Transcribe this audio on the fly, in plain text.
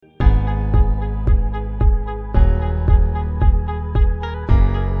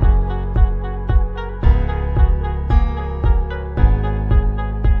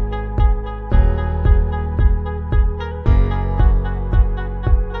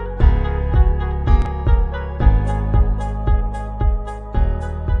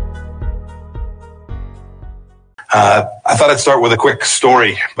I thought I'd start with a quick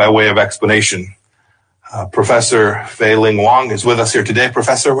story by way of explanation. Professor Fei-Ling Wang is with us here today.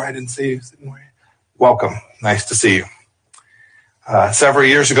 Professor, I didn't see you. Welcome. Nice to see you. Several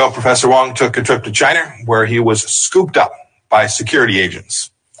years ago, Professor Wang took a trip to China where he was scooped up by security agents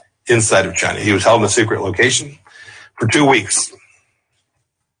inside of China. He was held in a secret location for 2 weeks.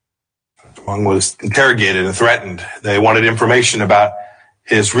 Wang was interrogated and threatened. They wanted information about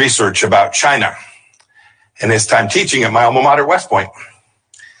his research about China and his time teaching at my alma mater, West Point.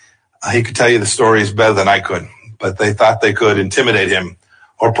 He could tell you the stories better than I could, but they thought they could intimidate him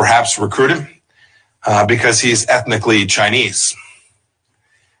or perhaps recruit him because he's ethnically Chinese.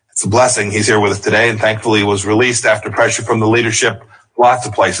 It's a blessing he's here with us today, and thankfully he was released after pressure from the leadership, lots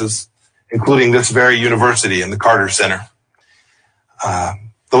of places, including this very university and the Carter Center.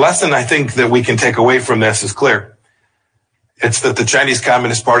 The lesson I think that we can take away from this is clear. It's that the Chinese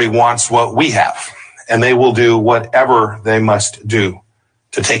Communist Party wants what we have, and they will do whatever they must do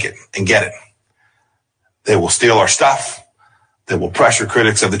to take it and get it. They will steal our stuff. They will pressure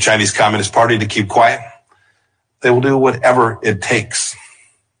critics of the Chinese Communist Party to keep quiet. They will do whatever it takes.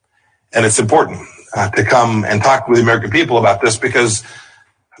 And it's important to come and talk with the American people about this because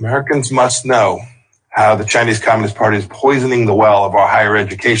Americans must know how the Chinese Communist Party is poisoning the well of our higher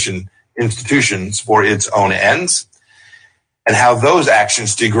education institutions for its own ends, and how those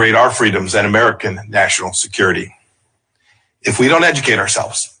actions degrade our freedoms and American national security. If we don't educate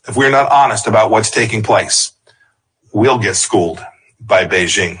ourselves, if we're not honest about what's taking place, we'll get schooled by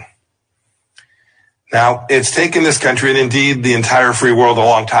Beijing. Now, it's taken this country and indeed the entire free world a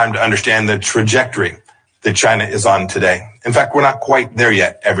long time to understand the trajectory that China is on today. In fact, we're not quite there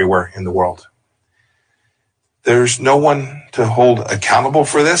yet everywhere in the world. There's no one to hold accountable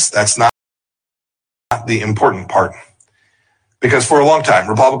for this. That's not the important part. Because for a long time,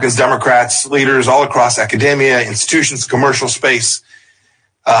 Republicans, Democrats, leaders all across academia, institutions, commercial space,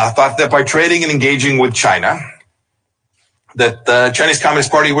 thought that by trading and engaging with China, that the Chinese Communist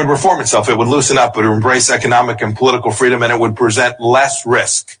Party would reform itself. It would loosen up, it would embrace economic and political freedom, and it would present less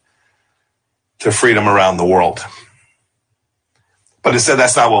risk to freedom around the world. But instead,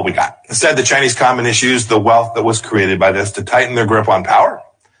 that's not what we got. Instead, the Chinese communists used the wealth that was created by this to tighten their grip on power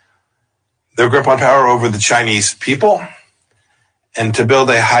over the Chinese people, and to build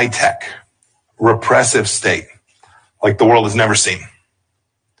a high-tech, repressive state like the world has never seen.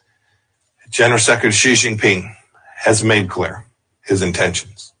 General Secretary Xi Jinping has made clear his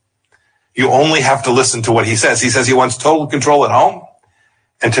intentions. You only have to listen to what he says. He says he wants total control at home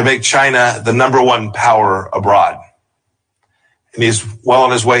and to make China the number one power abroad. And he's well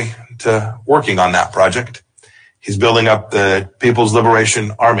on his way to working on that project. He's building up the People's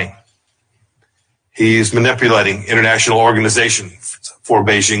Liberation Army. He's manipulating international organizations for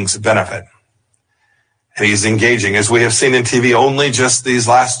Beijing's benefit. And he's engaging, as we have seen in TV only just these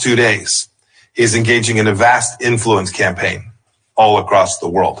last 2 days, he's engaging in a vast influence campaign all across the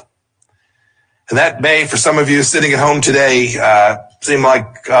world. And that may, for some of you sitting at home today, seem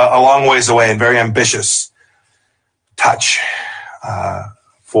like a long ways away and very ambitious touch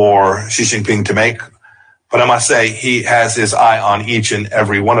for Xi Jinping to make. But I must say, he has his eye on each and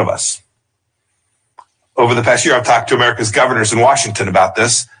every one of us. Over the past year, I've talked to America's governors in Washington about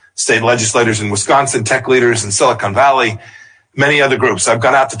this, state legislators in Wisconsin, tech leaders in Silicon Valley, many other groups. I've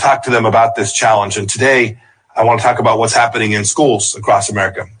gone out to talk to them about this challenge. And today, I want to talk about what's happening in schools across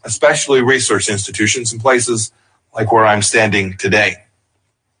America, especially research institutions in places like where I'm standing today.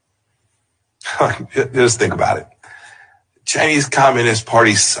 Just think about it. Chinese Communist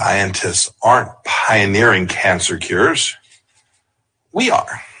Party scientists aren't pioneering cancer cures. We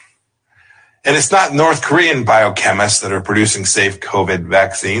are. And it's not North Korean biochemists that are producing safe COVID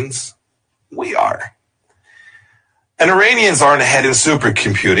vaccines. We are. And Iranians aren't ahead in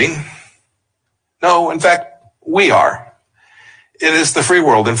supercomputing. No, in fact, we are. It is the free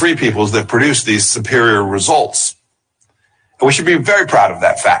world and free peoples that produce these superior results. And we should be very proud of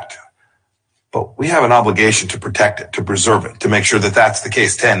that fact. But we have an obligation to protect it, to preserve it, to make sure that that's the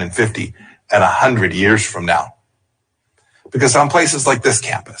case 10 and 50 and 100 years from now. Because on places like this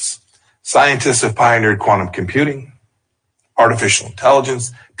campus, scientists have pioneered quantum computing, artificial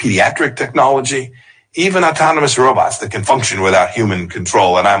intelligence, pediatric technology, even autonomous robots that can function without human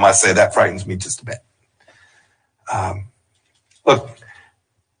control. And I must say that frightens me just a bit. Look,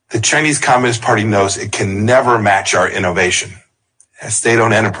 the Chinese Communist Party knows it can never match our innovation. As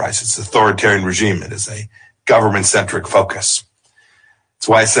state-owned enterprise, it's an authoritarian regime. It is a government-centric focus. It's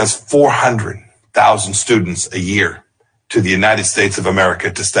why it sends 400,000 students a year to the United States of America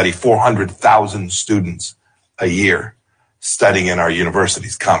to study. 400,000 students a year studying in our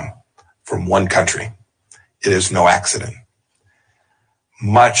universities come from one country, It is no accident.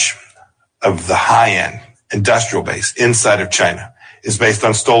 Much of the high-end industrial base inside of China is based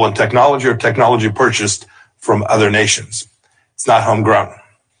on stolen technology or technology purchased from other nations. It's not homegrown.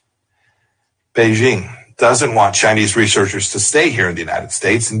 Beijing doesn't want Chinese researchers to stay here in the United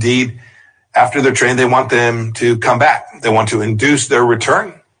States. Indeed, after they're trained, they want them to come back. They want to induce their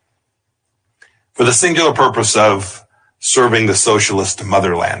return for the singular purpose of serving the socialist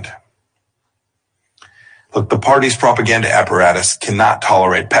motherland. Look, the party's propaganda apparatus cannot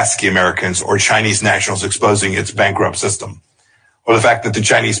tolerate pesky Americans or Chinese nationals exposing its bankrupt system, or the fact that the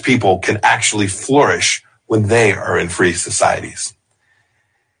Chinese people can actually flourish when they are in free societies.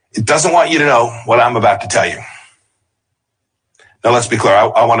 It doesn't want you to know what I'm about to tell you. Now, let's be clear.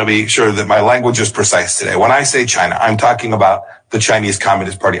 I want to be sure that my language is precise today. When I say China, I'm talking about the Chinese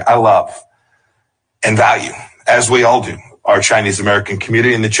Communist Party. I love and value, as we all do, our Chinese American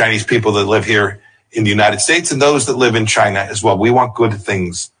community and the Chinese people that live here in the United States and those that live in China as well. We want good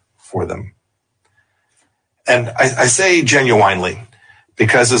things for them. And I say genuinely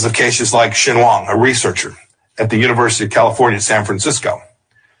because there's of cases like Xin Wang, a researcher at the University of California, San Francisco,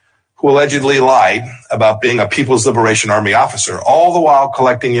 who allegedly lied about being a People's Liberation Army officer, all the while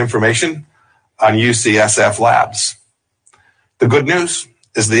collecting information on UCSF labs. The good news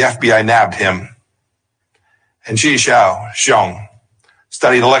is the FBI nabbed him. And Qi Xiong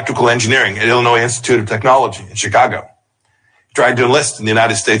studied electrical engineering at Illinois Institute of Technology in Chicago. He tried to enlist in the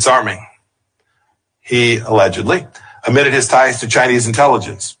United States Army. He allegedly omitted his ties to Chinese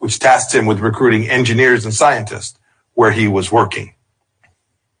intelligence, which tasked him with recruiting engineers and scientists where he was working.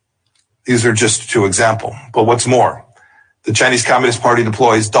 These are just two examples. But what's more, the Chinese Communist Party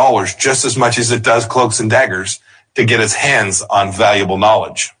deploys dollars just as much as it does cloaks and daggers to get its hands on valuable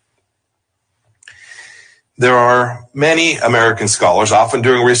knowledge. There are many American scholars, often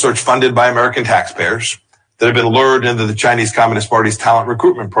doing research funded by American taxpayers, that have been lured into the Chinese Communist Party's talent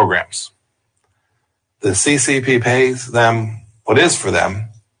recruitment programs. The CCP pays them what is for them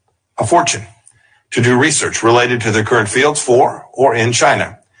a fortune to do research related to their current fields for or in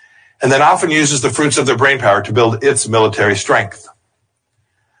China, and then often uses the fruits of their brainpower to build its military strength.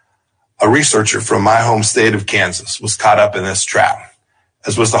 A researcher from my home state of Kansas was caught up in this trap,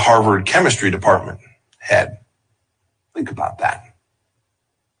 as was the Harvard chemistry department head. Think about that.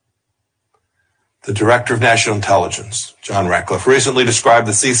 The director of national intelligence, John Ratcliffe, recently described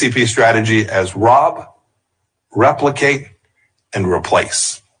the CCP strategy as rob, replicate, and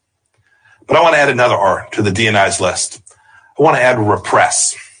replace. But I want to add another R to the DNI's list. I want to add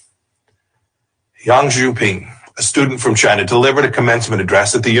repress. Yang Zhuping, a student from China, delivered a commencement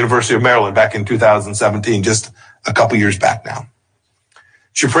address at the University of Maryland back in 2017, just a couple years back now.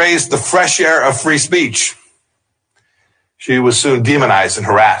 She praised the fresh air of free speech. She was soon demonized and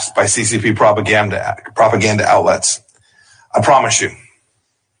harassed by CCP propaganda outlets. I promise you,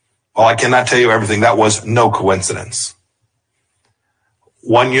 while I cannot tell you everything, that was no coincidence.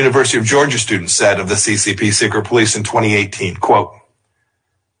 One University of Georgia student said of the CCP secret police in 2018, quote,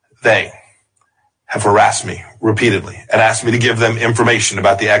 "They have harassed me repeatedly and asked me to give them information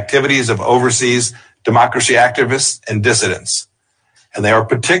about the activities of overseas democracy activists and dissidents. And they are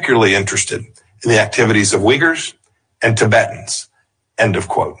particularly interested in the activities of Uyghurs and Tibetans," end of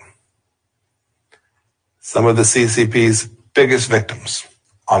quote. Some of the CCP's biggest victims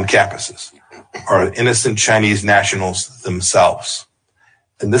on campuses are innocent Chinese nationals themselves.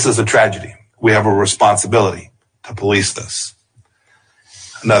 And this is a tragedy. We have a responsibility to police this.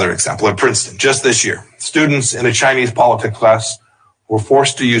 Another example, at Princeton, just this year, students in a Chinese politics class were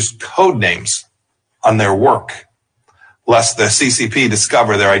forced to use code names on their work, lest the CCP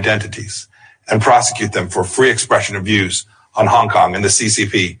discover their identities and prosecute them for free expression of views on Hong Kong and the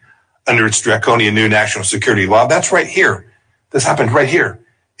CCP under its draconian new national security law. That's right here. This happened right here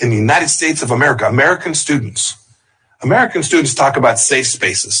in the United States of America. American students talk about safe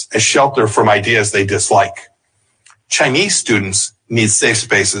spaces as shelter from ideas they dislike. Chinese students need safe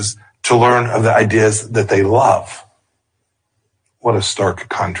spaces to learn of the ideas that they love. What a stark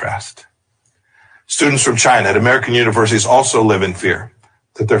contrast. Students from China at American universities also live in fear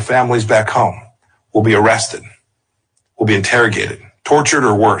that their families back home will be arrested, will be interrogated, tortured,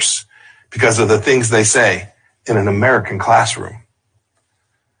 or worse because of the things they say in an American classroom.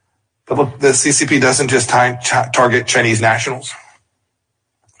 But look, the CCP doesn't just target Chinese nationals.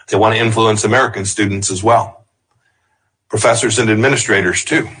 They want to influence American students as well. Professors and administrators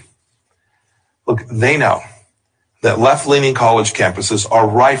too. Look, they know that left-leaning college campuses are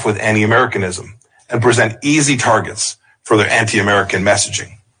rife with anti-Americanism and present easy targets for their anti-American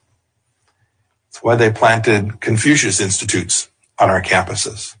messaging. That's why they planted Confucius Institutes on our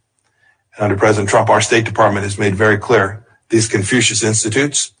campuses. And under President Trump, our State Department has made very clear these Confucius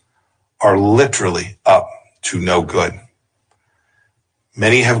Institutes are literally up to no good.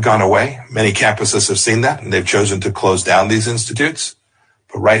 Many have gone away. Many campuses have seen that, and they've chosen to close down these institutes.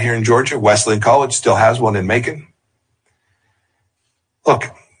 But right here in Georgia, Wesleyan College still has one in Macon. Look,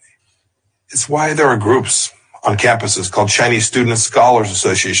 it's why there are groups on campuses called Chinese Student Scholars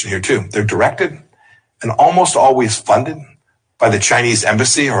Association here too. They're directed and almost always funded by the Chinese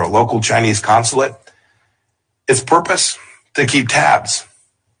embassy or a local Chinese consulate. Its purpose, to keep tabs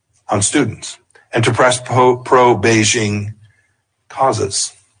on students and to press pro-Beijing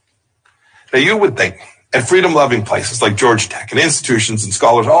causes. Now, you would think at freedom-loving places like Georgia Tech and institutions and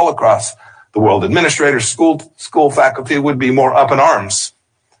scholars all across the world, administrators, school faculty would be more up in arms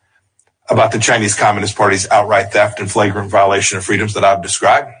about the Chinese Communist Party's outright theft and flagrant violation of freedoms that I've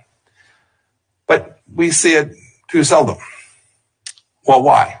described. But we see it too seldom. Well,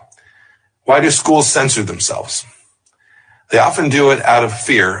 why? Why do schools censor themselves? They often do it out of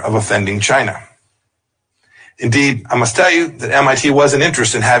fear of offending China. Indeed, I must tell you that MIT wasn't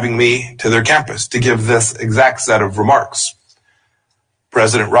interested in having me to their campus to give this exact set of remarks.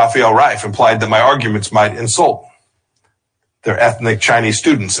 President Raphael Reif implied that my arguments might insult their ethnic Chinese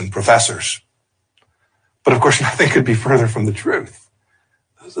students and professors. But of course, nothing could be further from the truth.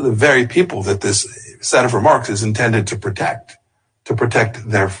 Those are the very people that this set of remarks is intended to protect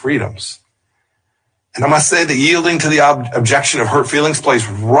their freedoms. And I must say that yielding to the objection of hurt feelings plays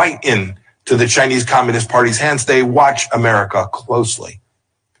right into the Chinese Communist Party's hands. They watch America closely.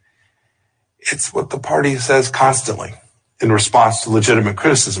 It's what the party says constantly in response to legitimate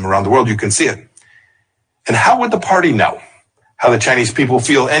criticism around the world. You can see it. And how would the party know how the Chinese people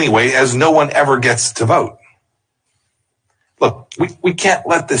feel anyway, as no one ever gets to vote? Look, we can't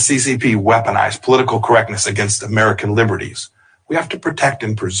let the CCP weaponize political correctness against American liberties. We have to protect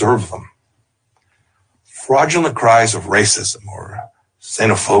and preserve them. Fraudulent cries of racism or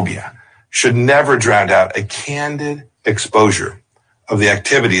xenophobia should never drown out a candid exposure of the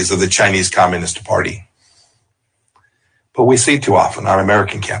activities of the Chinese Communist Party. But we see too often on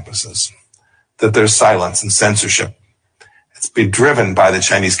American campuses that there's silence and censorship. It's been driven by the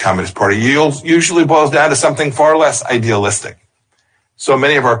Chinese Communist Party. It usually boils down to something far less idealistic. So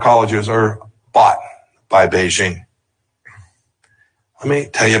many of our colleges are bought by Beijing. Let me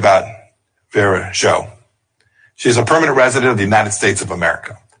tell you about Vera Zhou. She's a permanent resident of the United States of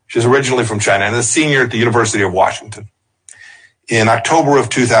America. She's originally from China and a senior at the University of Washington. In October of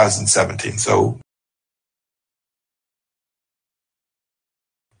 2017, so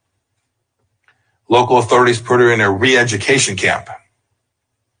local authorities put her in a re-education camp.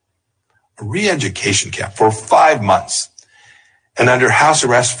 A re-education camp for 5 months and under house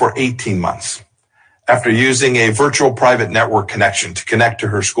arrest for 18 months after using a virtual private network connection to connect to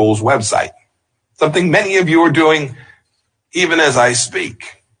her school's website. Something many of you are doing even as I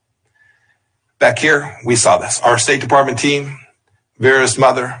speak. Back here, we saw this. Our State Department team, Vera's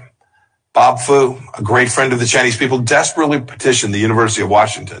mother, Bob Fu, a great friend of the Chinese people, desperately petitioned the University of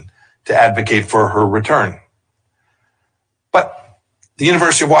Washington to advocate for her return. But the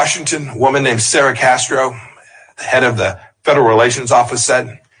University of Washington, a woman named Sarah Castro, the head of the Federal Relations Office,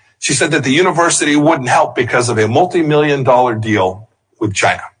 said that the university wouldn't help because of a multi-million-dollar deal with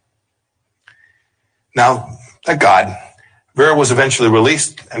China. Now, thank God, Vera was eventually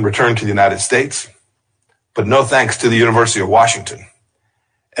released and returned to the United States, but no thanks to the University of Washington,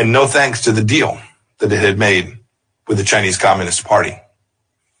 and no thanks to the deal that it had made with the Chinese Communist Party.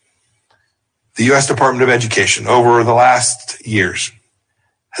 The U.S. Department of Education, over the last years,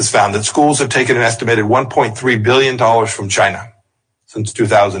 has found that schools have taken an estimated $1.3 billion from China since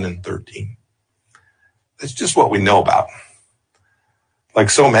 2013. That's just what we know about. Like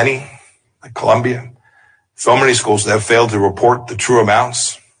so many, like Columbia, so many schools that have failed to report the true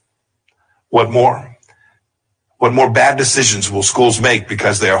amounts. What more? What more bad decisions will schools make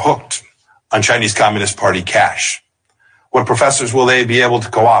because they are hooked on Chinese Communist Party cash? What professors will they be able to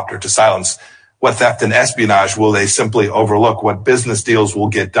co-opt or to silence? What theft and espionage will they simply overlook? What business deals will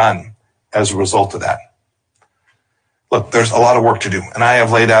get done as a result of that? Look, there's a lot of work to do, and I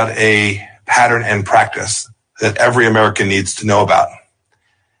have laid out a pattern and practice that every American needs to know about.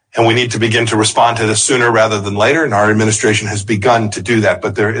 And we need to begin to respond to this sooner rather than later, and our administration has begun to do that,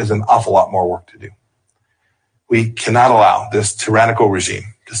 but there is an awful lot more work to do. We cannot allow this tyrannical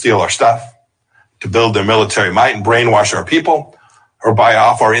regime to steal our stuff, to build their military might and brainwash our people, or buy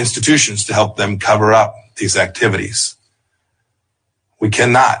off our institutions to help them cover up these activities. We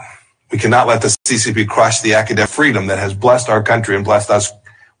cannot let the CCP crush the academic freedom that has blessed our country and blessed us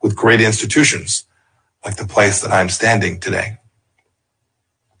with great institutions like the place that I'm standing today.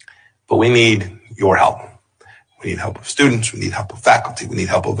 But we need your help. We need help of students. We need help of faculty. We need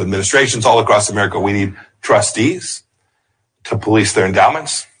help of administrations all across America. We need trustees to police their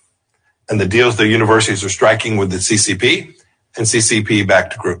endowments and the deals their universities are striking with the CCP and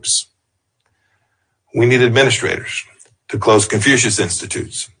CCP-backed groups. We need administrators to close Confucius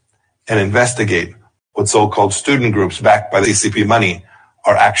Institutes and investigate what so-called student groups backed by the CCP money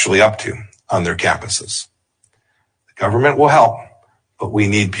are actually up to on their campuses. The government will help, but we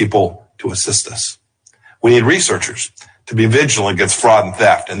need people to assist us. We need researchers to be vigilant against fraud and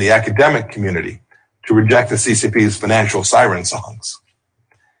theft, and the academic community to reject the CCP's financial siren songs.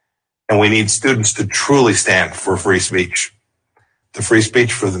 And we need students to truly stand for free speech. The free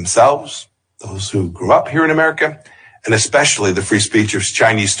speech for themselves, those who grew up here in America, and especially the free speech of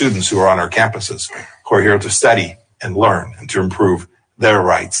Chinese students who are on our campuses, who are here to study and learn and to improve their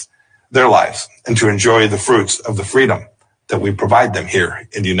rights, their lives, and to enjoy the fruits of the freedom that we provide them here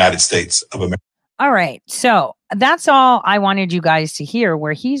in the United States of America. All right. So that's all I wanted you guys to hear,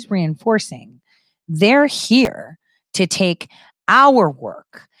 where he's reinforcing they're here to take our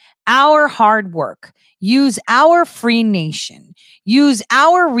work, our hard work, use our free nation, use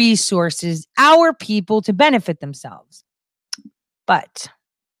our resources, our people to benefit themselves. But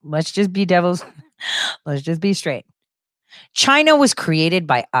let's just be devils. Let's just be straight. China was created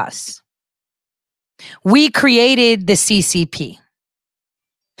by us. We created the CCP.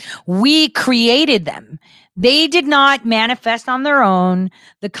 We created them. They did not manifest on their own.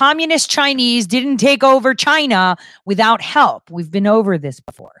 The communist Chinese didn't take over China without help. We've been over this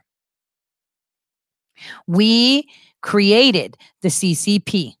before. We created the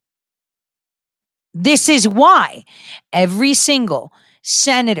CCP. This is why every single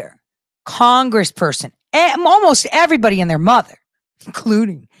senator, congressperson, almost everybody and their mother,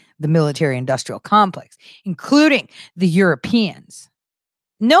 including the military-industrial complex, including the Europeans,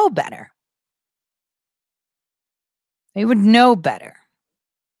 know better. They would know better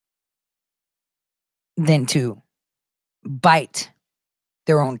than to bite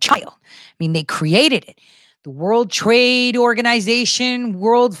their own child. I mean, they created it. The World Trade Organization,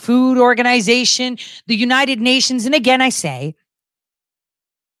 World Food Organization, the United Nations. And again, I say,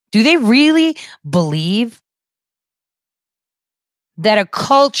 do they really believe that a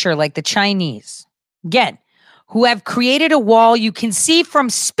culture like the Chinese, again, who have created a wall you can see from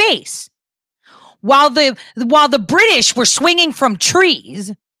space, while the British were swinging from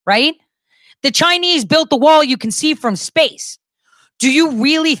trees, right? The Chinese built the wall you can see from space. Do you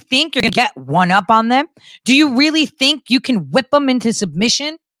really think you're going to get one up on them? Do you really think you can whip them into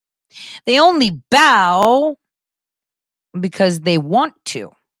submission? They only bow because they want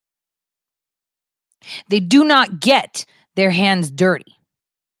to. They do not get their hands dirty.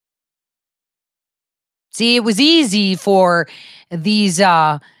 See, it was easy for these,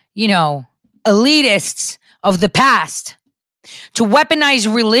 elitists of the past to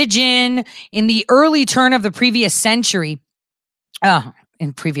weaponize religion in the early turn of the previous century. Not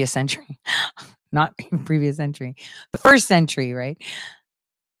in previous century, the first century, right?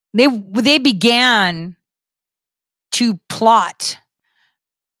 They began to plot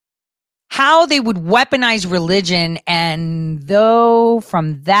how they would weaponize religion, and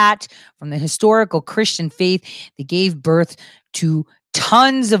from the historical Christian faith, they gave birth to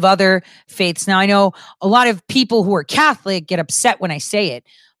tons of other faiths. Now, I know a lot of people who are Catholic get upset when I say it,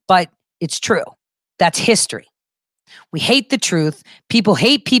 but it's true. That's history. We hate the truth. People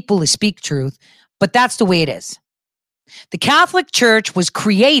hate people who speak truth, but that's the way it is. The Catholic Church was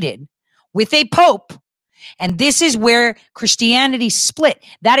created with a pope, and this is where Christianity split.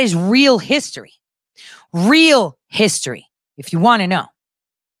 That is real history. Real history, if you want to know.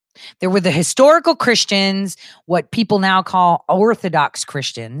 There were the historical Christians, what people now call Orthodox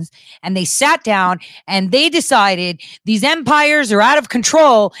Christians, and they sat down and they decided these empires are out of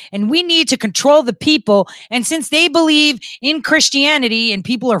control and we need to control the people. And since they believe in Christianity and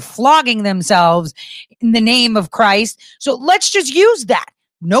people are flogging themselves in the name of Christ, so let's just use that.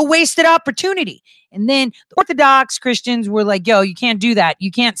 No wasted opportunity. And then the Orthodox Christians were like, yo, you can't do that.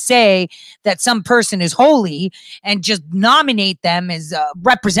 You can't say that some person is holy and just nominate them as a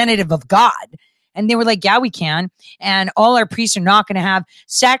representative of God. And they were like, yeah, we can. And all our priests are not going to have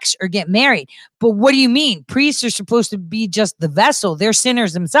sex or get married. But what do you mean? Priests are supposed to be just the vessel. They're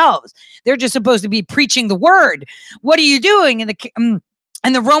sinners themselves. They're just supposed to be preaching the word. What are you doing? And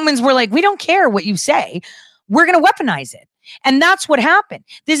the Romans were like, we don't care what you say. We're going to weaponize it. And that's what happened.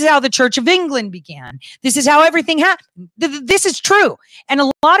 This is how the Church of England began. This is how everything happened. This is true. And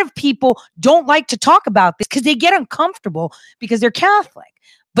a lot of people don't like to talk about this because they get uncomfortable because they're Catholic.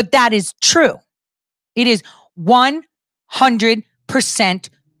 But that is true. It is 100%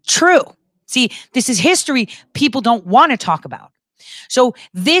 true. See, this is history people don't want to talk about. So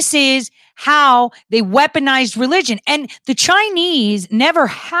this is how they weaponized religion. And the Chinese never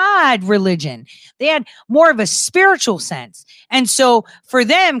had religion. They had more of a spiritual sense. And so for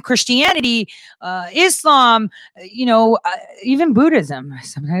them, Christianity, Islam, even Buddhism,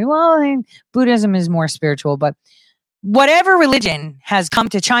 sometimes, Buddhism is more spiritual, but whatever religion has come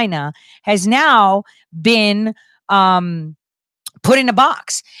to China has now been put in a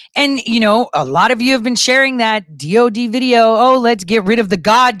box. And, a lot of you have been sharing that DOD video. Oh, let's get rid of the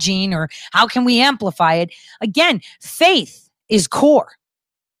God gene, or how can we amplify it? Again, faith is core.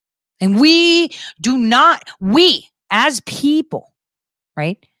 And we as people,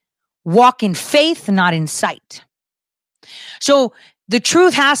 right, walk in faith, not in sight. So the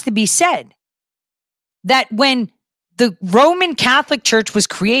truth has to be said that when the Roman Catholic Church was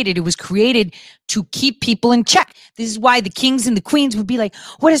created, it was created to keep people in check. This is why the kings and the queens would be like,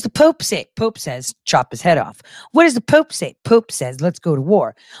 what does the Pope say? Pope says, chop his head off. What does the Pope say? Pope says, let's go to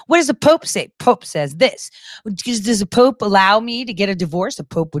war. What does the Pope say? Pope says this. Does the Pope allow me to get a divorce? The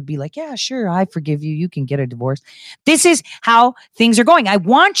Pope would be like, yeah, sure, I forgive you. You can get a divorce. This is how things are going. I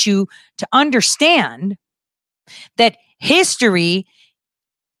want you to understand that history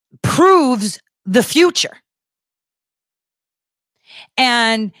proves the future.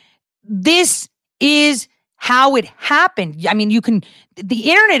 And this is how it happened. I mean, the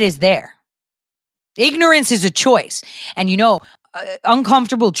internet is there. Ignorance is a choice. And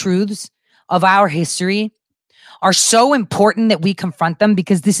uncomfortable truths of our history are so important that we confront them,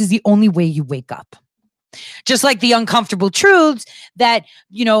 because this is the only way you wake up. Just like the uncomfortable truths that,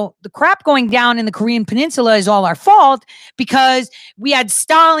 the crap going down in the Korean Peninsula is all our fault, because we had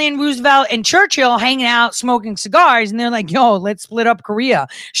Stalin, Roosevelt, and Churchill hanging out smoking cigars, and they're like, yo, let's split up Korea.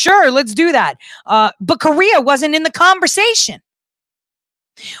 Sure, let's do that. But Korea wasn't in the conversation.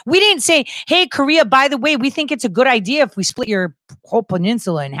 We didn't say, hey, Korea, by the way, we think it's a good idea if we split your whole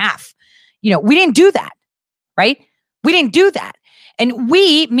peninsula in half. We didn't do that, right? We didn't do that. And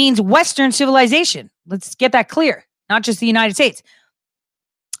we means Western civilization. Let's get that clear. Not just the United States.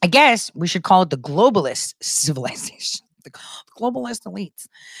 I guess we should call it the globalist civilization. The globalist elites.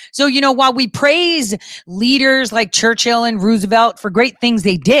 So, while we praise leaders like Churchill and Roosevelt for great things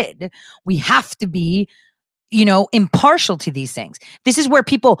they did, we have to be, impartial to these things. This is where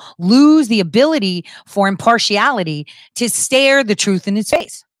people lose the ability for impartiality to stare the truth in its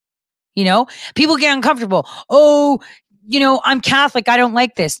face. People get uncomfortable. Oh, I'm Catholic. I don't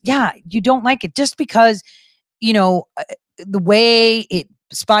like this. Yeah, you don't like it just because, the way it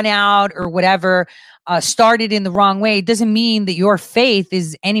spun out or whatever started in the wrong way doesn't mean that your faith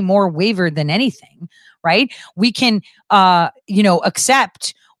is any more wavered than anything, right? We can,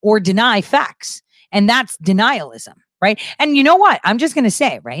 accept or deny facts, and that's denialism, right? And you know what? I'm just going to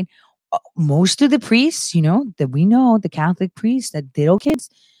say, right? Most of the priests, that we know, the Catholic priests that diddle kids,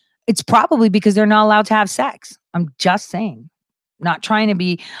 it's probably because they're not allowed to have sex. I'm just saying, not trying to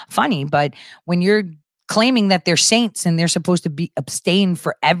be funny, but when you're claiming that they're saints and they're supposed to be abstain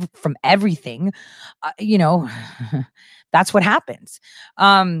from everything, that's what happens.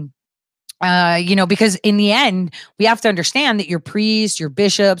 Because in the end, we have to understand that your priests, your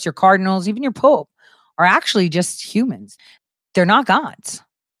bishops, your cardinals, even your pope are actually just humans. They're not gods.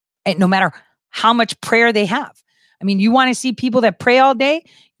 And no matter how much prayer they have. I mean, you want to see people that pray all day?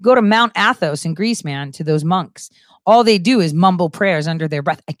 Go to Mount Athos in Greece, man, to those monks. All they do is mumble prayers under their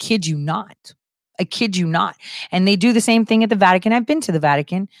breath. I kid you not. And they do the same thing at the Vatican. I've been to the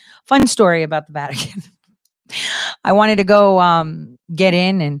Vatican. Fun story about the Vatican. I wanted to go get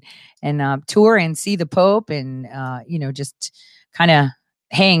in and tour and see the Pope and, just kind of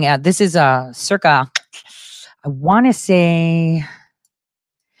hang out. This is circa, I want to say,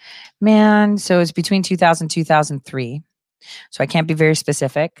 man, so it's between 2000 and 2003. So I can't be very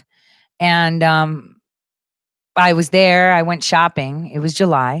specific. And I was there. I went shopping. It was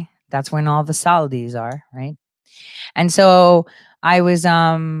July. That's when all the Saldies are, right? And so I was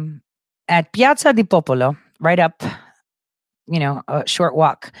at Piazza di Popolo, right up, a short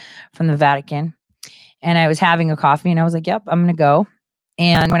walk from the Vatican. And I was having a coffee and I was like, yep, I'm going to go.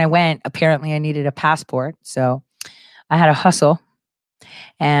 And when I went, apparently I needed a passport. So I had to hustle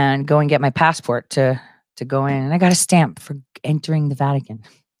and go and get my passport to go in. And I got a stamp for entering the Vatican.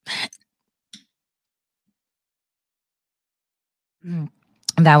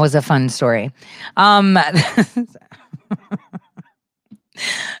 That was a fun story. And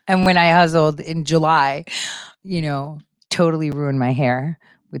when I hustled in July, totally ruined my hair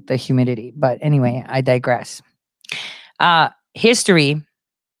with the humidity. But anyway, I digress. History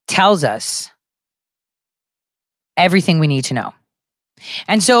tells us everything we need to know.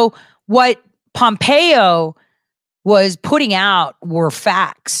 And so what Pompeo was putting out were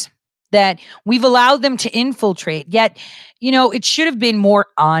facts that we've allowed them to infiltrate. Yet, it should have been more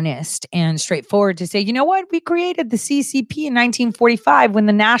honest and straightforward to say, you know what? We created the CCP in 1945 when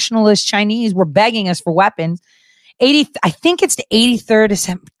the nationalist Chinese were begging us for weapons. I think it's the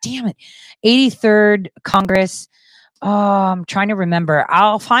 83rd Congress. I'm trying to remember.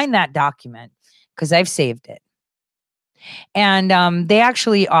 I'll find that document because I've saved it. And they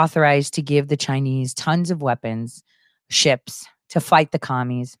actually authorized to give the Chinese tons of weapons, ships to fight the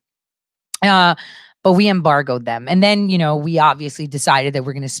commies. But we embargoed them. And then, we obviously decided that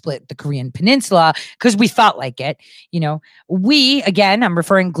we're going to split the Korean Peninsula because we felt like it. We, again, I'm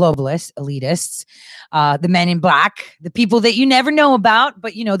referring globalists, elitists, the men in black, the people that you never know about.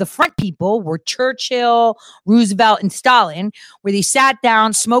 But, the front people were Churchill, Roosevelt, and Stalin, where they sat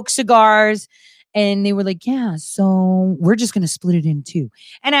down, smoked cigars, and they were like, yeah, so we're just going to split it in two.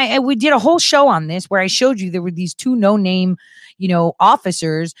 And we did a whole show on this where I showed you there were these two no-name,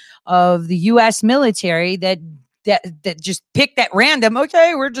 officers of the U.S. military that just picked at random.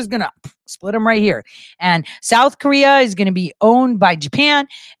 Okay, we're just going to split them right here. And South Korea is going to be owned by Japan,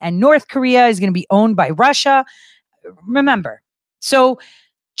 and North Korea is going to be owned by Russia. Remember, so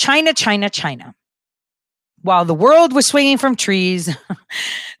China. While the world was swinging from trees,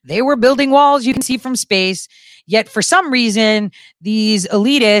 they were building walls you can see from space. Yet for some reason, these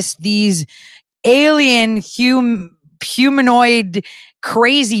elitists, these alien humanoid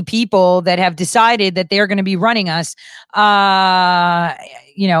crazy people that have decided that they're going to be running us, on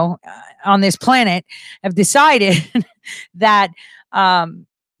this planet, have decided that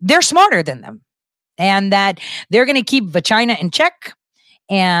they're smarter than them and that they're going to keep China in check.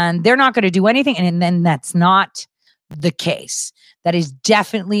 And they're not going to do anything. And then that's not the case. That is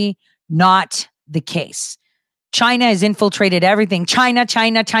definitely not the case. China has infiltrated everything. China. And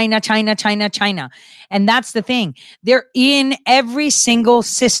that's the thing. They're in every single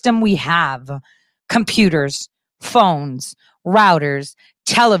system we have. Computers, phones, routers,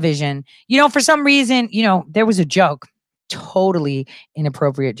 television. For some reason, there was a joke, totally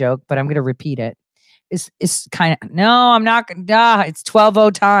inappropriate joke, but I'm going to repeat it. It's kind of, no, I'm not going to, it's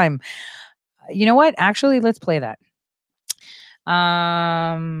 12:00 time. You know what? Actually, let's play that.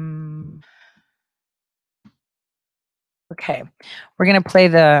 Okay. We're going to play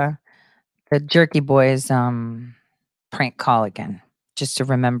the Jerky Boys prank call again, just to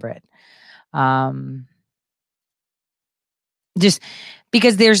remember it. Just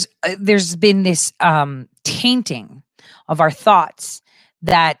because there's been this tainting of our thoughts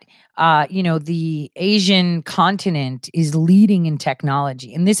that the Asian continent is leading in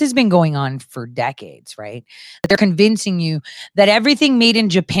technology. And this has been going on for decades, right? They're convincing you that everything made in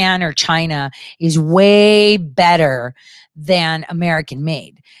Japan or China is way better than American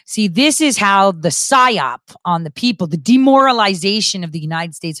made. See, this is how the psyop on the people, the demoralization of the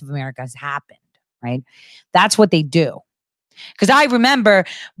United States of America has happened, right? That's what they do. Because I remember,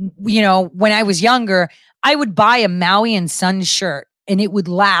 when I was younger, I would buy a Maui and Sons shirt and it would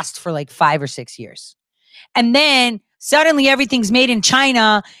last for like 5 or 6 years. And then suddenly everything's made in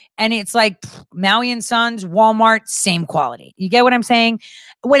China and it's like Maui and Sons, Walmart, same quality. You get what I'm saying?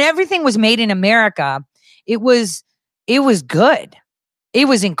 When everything was made in America, it was good. It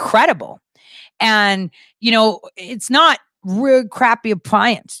was incredible. And, it's not real crappy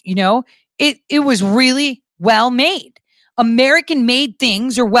appliance, it was really well made. American made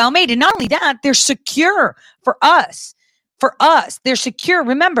things are well made. And not only that, they're secure for us. They're secure.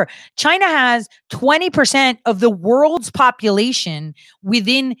 Remember, China has 20% of the world's population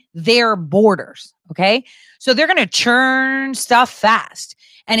within their borders. Okay. So they're going to churn stuff fast.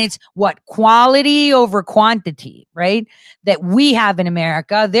 And it's quality over quantity, right? That we have in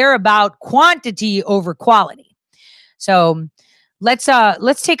America. They're about quantity over quality. So let's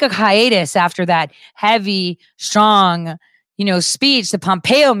take a hiatus after that heavy, strong, speech that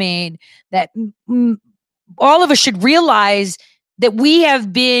Pompeo made, that all of us should realize that we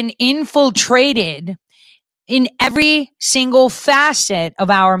have been infiltrated in every single facet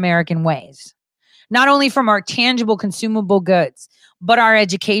of our American ways, not only from our tangible consumable goods, but our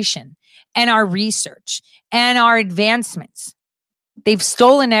education and our research and our advancements. They've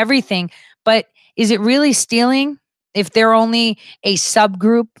stolen everything, but is it really stealing if they're only a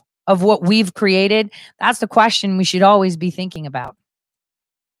subgroup of what we've created? That's the question we should always be thinking about.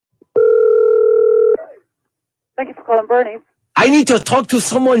 Thank you for calling Bernie. I need to talk to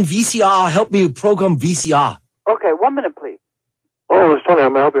someone VCR. Help me program VCR. Okay, 1 minute, please. Oh, it's Tony. How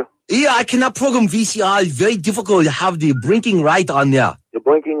may I help you? Yeah, I cannot program VCR. It's very difficult to have the blinking light on there. Your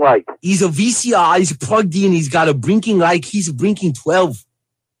Blinking light. He's a VCR. He's plugged in. He's got a blinking light. He's blinking 12.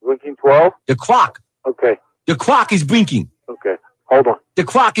 Blinking 12? The clock. Okay. The clock is blinking. Okay. Hold on. The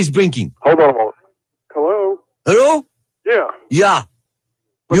clock is blinking. Hold on a moment. Hello? Hello? Yeah. Yeah.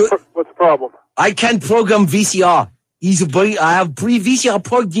 What's the problem? I can't program VCR. I have VCR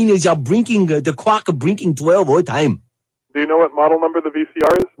plugged in. Is blinking the clock blinking 12 all the time. Do you know what model number the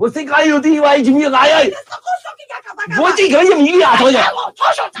VCR is? 我識解要啲位做咩解啊？我知佢用語啊，佢啊。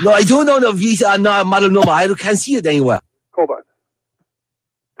No, I don't know the VCR. No, model number. I can't see it anywhere. Hold on.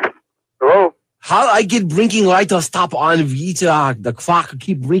 Hello? How I get blinking light or stop on VCR? The clock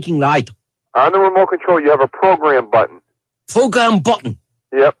keep blinking light. On the remote control, you have a program button. Program button.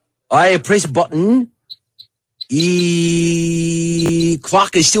 Yep. I press button.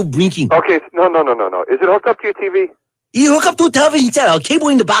 Clock is still blinking. Okay. No. Is it hooked up to your TV? You hook up to a television set, a cable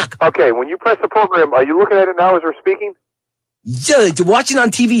in the back. Okay. When you press the program, are you looking at it now as we're speaking? Yeah, it's watching on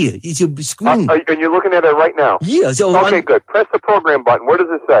TV. It's a screen. And you're looking at it right now? Yeah. So okay, good. Press the program button. What does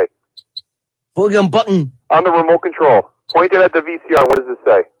it say? Program button. On the remote control. Point it at the VCR. What does it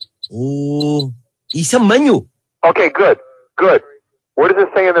say? Oh, it's a menu. Okay, good. What does it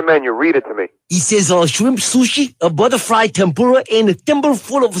say in the menu? Read it to me. It says shrimp sushi, a butterfly tempura, and a thimble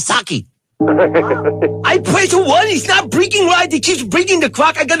full of sake. I press one. It's not blinking right. It keeps blinking the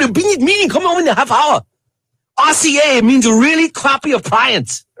clock. I got a meeting coming over in a half hour. RCA means a really crappy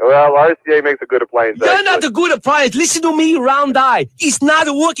appliance. Well, RCA makes a good appliance. You're not a good appliance. Listen to me, round eye. It's not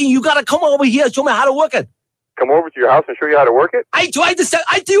working. You got to come over here and show me how to work it. Come over to your house and show you how to work it? I tried to say,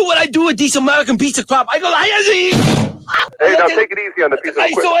 I do what I do with these American pizza crop. I go, hey, now take it easy on the piece of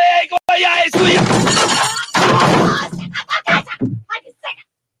equipment.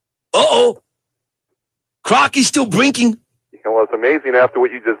 Uh-oh. Clock is still blinking. Well, it's amazing after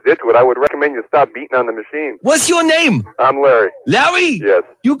what you just did to it. I would recommend you stop beating on the machine. What's your name? I'm Larry. Larry? Yes.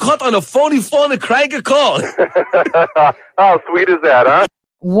 You caught on a phony phone to crank a call. How sweet is that, huh?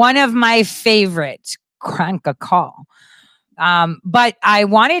 One of my favorites, crank a call. But I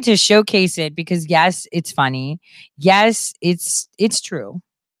wanted to showcase it because yes, it's funny. Yes, it's true,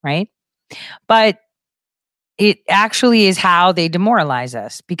 right? But it actually is how they demoralize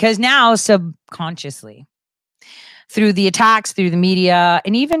us because now subconsciously through the attacks, through the media,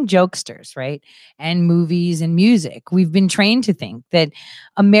 and even jokesters, right? And movies and music, we've been trained to think that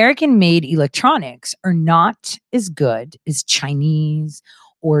American-made electronics are not as good as Chinese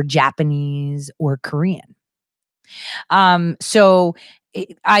or Japanese or Korean. So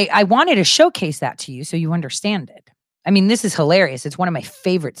I wanted to showcase that to you so you understand it. I mean, this is hilarious. It's one of my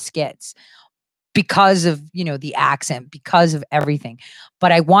favorite skits because of, the accent, because of everything.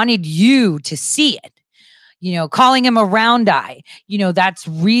 But I wanted you to see it. Calling him a round eye, that's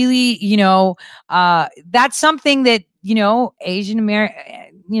really, that's something that, Asian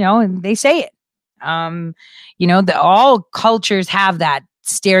American, they say it. All cultures have that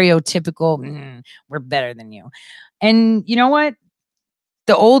stereotypical, we're better than you. And you know what?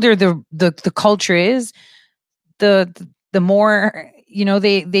 The older the culture is, the more,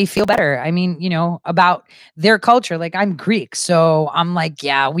 they feel better. I mean, about their culture. Like I'm Greek. So I'm like,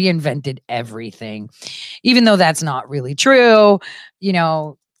 yeah, we invented everything. Even though that's not really true,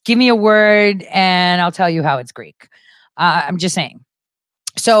 give me a word and I'll tell you how it's Greek. I'm just saying.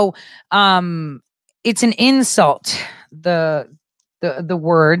 So it's an insult, the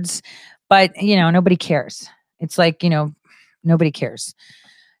words, but nobody cares. It's like, nobody cares.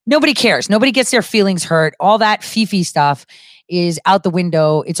 Nobody cares. Nobody gets their feelings hurt. All that fifi stuff is out the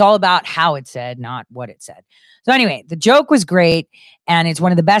window. It's all about how it said, not what it said. So anyway, the joke was great. And it's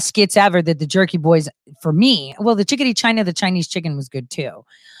one of the best skits ever that the Jerky Boys, for me, well, the Chickadee China, the Chinese chicken was good too.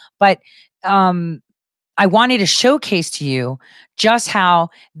 But I wanted to showcase to you just how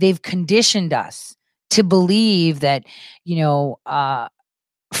they've conditioned us to believe that,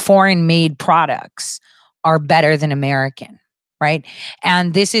 foreign made products are better than American. Right.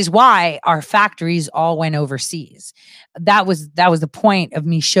 And this is why our factories all went overseas. That was the point of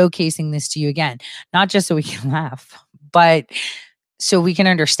me showcasing this to you again, not just so we can laugh, but so we can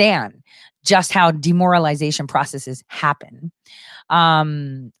understand just how demoralization processes happen.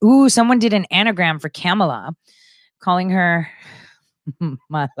 Someone did an anagram for Kamala, calling her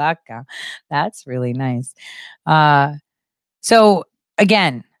Malaka. That's really nice. So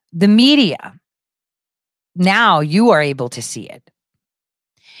again, the media, now you are able to see it,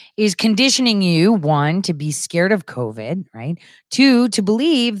 is conditioning you, one, to be scared of COVID, right? Two, to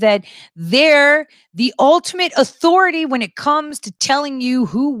believe that they're the ultimate authority when it comes to telling you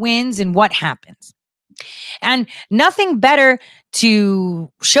who wins and what happens. And nothing better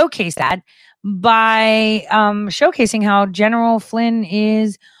to showcase that by showcasing how General Flynn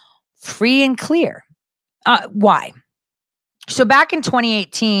is free and clear. Why? So back in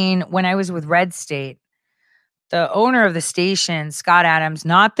 2018, when I was with Red State, the owner of the station, Scott Adams,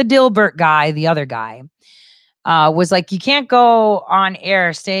 not the Dilbert guy, the other guy, was like, you can't go on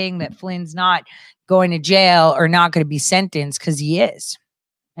air saying that Flynn's not going to jail or not going to be sentenced, because he is.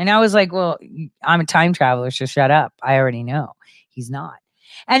 And I was like, well, I'm a time traveler, so shut up. I already know he's not.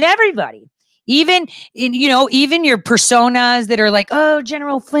 And everybody, even your personas that are like, oh,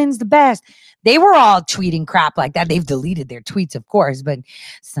 General Flynn's the best, they were all tweeting crap like that. They've deleted their tweets, of course, but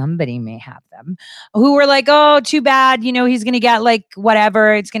somebody may have them, who were like, oh, too bad. He's going to get like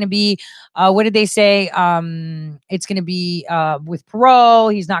whatever. It's going to be, what did they say? It's going to be with parole.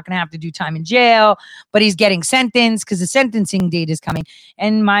 He's not going to have to do time in jail, but he's getting sentenced because the sentencing date is coming.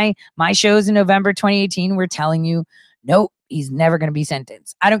 And my shows in November 2018 were telling you, nope, he's never going to be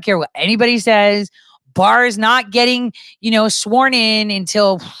sentenced. I don't care what anybody says. Barr is not getting, sworn in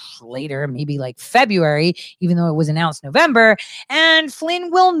until later, maybe like February, even though it was announced November. And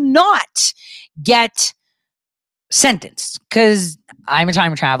Flynn will not get sentenced because I'm a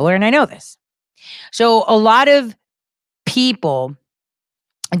time traveler and I know this. So a lot of people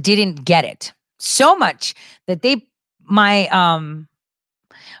didn't get it so much that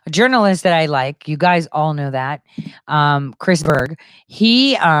a journalist that I like, you guys all know that, Chris Berg,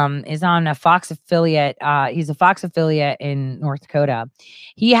 he is on a Fox affiliate. He's a Fox affiliate in North Dakota.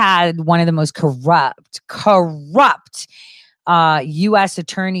 He had one of the most corrupt U.S.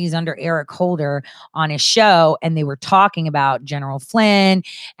 attorneys under Eric Holder on his show, and they were talking about General Flynn,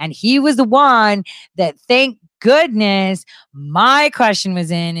 and he was the one that, thank goodness, my question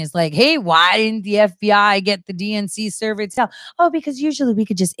was is like, hey, why didn't the FBI get the DNC server itself? Oh, because usually we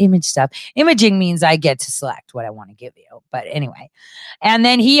could just image stuff. Imaging means I get to select what I want to give you. But anyway, and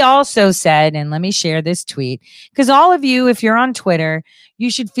then he also said, and let me share this tweet, because all of you, if you're on Twitter, you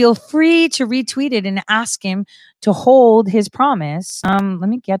should feel free to retweet it and ask him to hold his promise. Let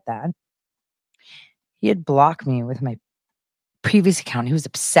me get that. He had blocked me with my previous account. He was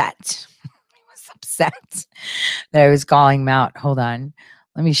upset. That I was calling him out. Hold on.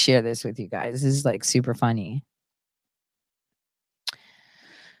 Let me share this with you guys. This is like super funny.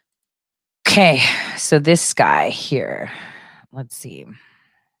 Okay. So this guy here, let's see.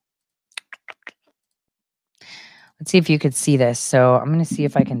 Let's see if you could see this. So I'm going to see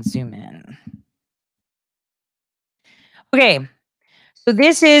if I can zoom in. Okay. So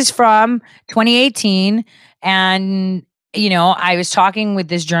this is from 2018, and I was talking with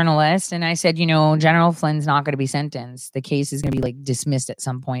this journalist and I said, General Flynn's not going to be sentenced. The case is going to be like dismissed at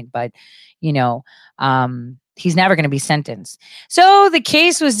some point, but he's never going to be sentenced. So the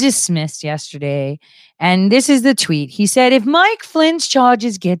case was dismissed yesterday. And this is the tweet. He said, if Mike Flynn's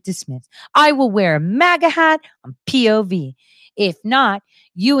charges get dismissed, I will wear a MAGA hat on POV. If not,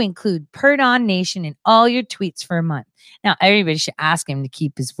 you include Perdon Nation in all your tweets for a month. Now, everybody should ask him to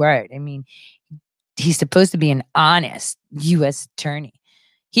keep his word. I mean, he's supposed to be an honest U.S. attorney.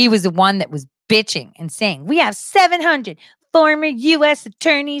 He was the one that was bitching and saying, we have 700 former U.S.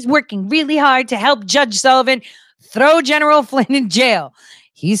 attorneys working really hard to help Judge Sullivan throw General Flynn in jail.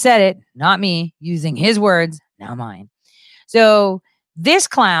 He said it, not me, using his words, now mine. So this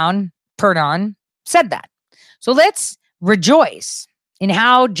clown, Perdon, said that. So let's rejoice in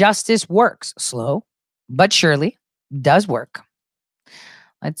how justice works. Slow, but surely does work.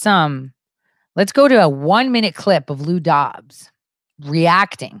 Let's go to a 1-minute clip of Lou Dobbs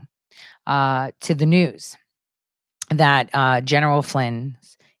reacting to the news that General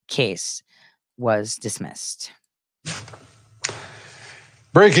Flynn's case was dismissed.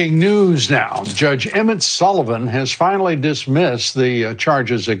 Breaking news now. Judge Emmett Sullivan has finally dismissed the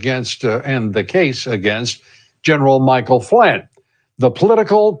charges against and the case against General Michael Flynn. The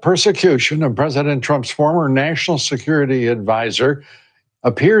political persecution of President Trump's former national security advisor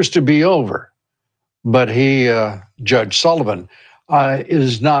appears to be over. But Judge Sullivan,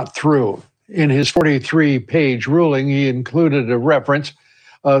 is not through. In his 43-page ruling, he included a reference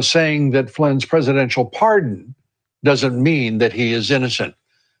saying that Flynn's presidential pardon doesn't mean that he is innocent.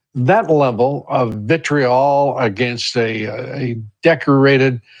 That level of vitriol against a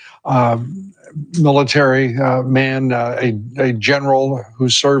decorated military man, a general who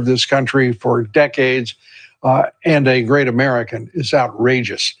served this country for decades, and a great American is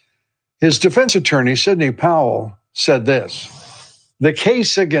outrageous. His defense attorney, Sidney Powell, said this: the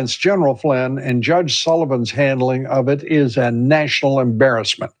case against General Flynn and Judge Sullivan's handling of it is a national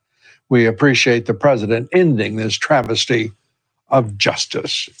embarrassment. We appreciate the president ending this travesty of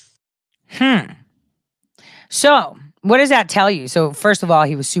justice. So What does that tell you? So first of all,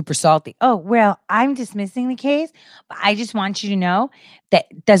 he was super salty. Oh, well, I'm dismissing the case, but I just want you to know that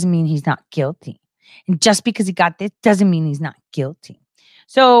doesn't mean he's not guilty. And just because he got this doesn't mean he's not guilty.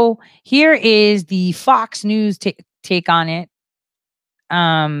 So here is the Fox News take on it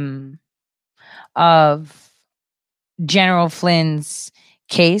of General Flynn's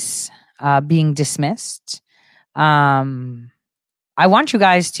case being dismissed. I want you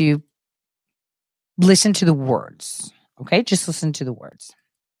guys to listen to the words, okay? Just listen to the words.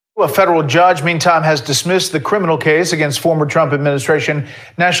 A federal judge, meantime, has dismissed the criminal case against former Trump administration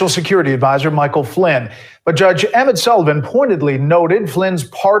National Security Advisor Michael Flynn. But Judge Emmett Sullivan pointedly noted Flynn's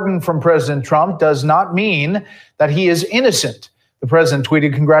pardon from President Trump does not mean that he is innocent. The president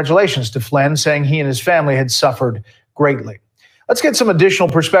tweeted congratulations to Flynn, saying he and his family had suffered greatly. Let's get some additional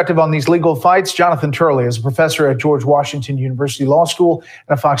perspective on these legal fights. Jonathan Turley is a professor at George Washington University Law School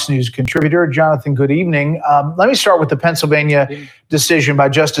and a Fox News contributor. Jonathan, good evening. Let me start with the Pennsylvania decision by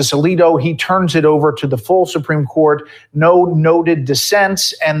Justice Alito. He turns it over to the full Supreme Court. No noted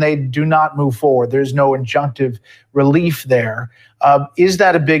dissents, and they do not move forward. There's no injunctive relief there. Is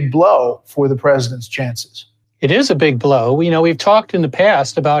that a big blow for the president's chances? It is a big blow. You know, we've talked in the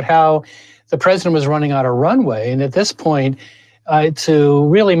past about how the president was running out of runway, and at this point, to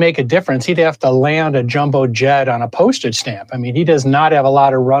really make a difference, he'd have to land a jumbo jet on a postage stamp. I mean, he does not have a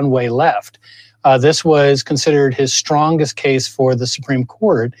lot of runway left. This was considered his strongest case for the Supreme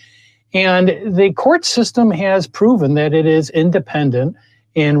Court. And the court system has proven that it is independent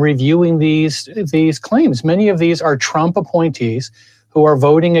in reviewing these claims. Many of these are Trump appointees who are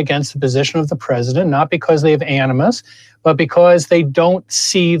voting against the position of the president, not because they have animus, but because they don't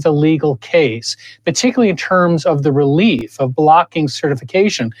see the legal case, particularly in terms of the relief of blocking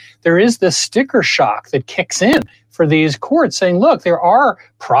certification. There is this sticker shock that kicks in for these courts saying, look, there are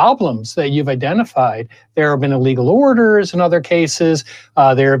problems that you've identified. There have been illegal orders in other cases.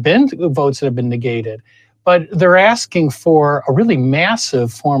 There have been votes that have been negated. But they're asking for a really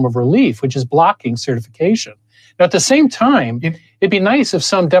massive form of relief, which is blocking certification. Now, at the same time, it'd be nice if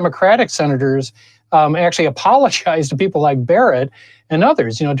some Democratic senators actually apologize to people like Barrett and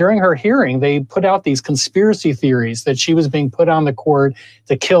others. You know, during her hearing, they put out these conspiracy theories that she was being put on the court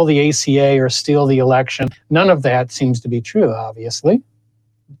to kill the ACA or steal the election. None of that seems to be true, obviously.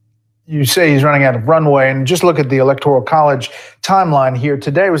 You say he's running out of runway, and just look at the Electoral College timeline here.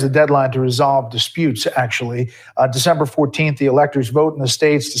 Today was the deadline to resolve disputes, actually. December 14th, the electors vote in the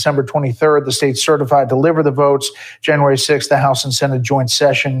states. December 23rd, the states certify, deliver the votes. January 6th, the House and Senate joint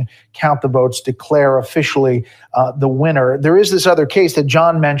session, count the votes, declare officially the winner. There is this other case that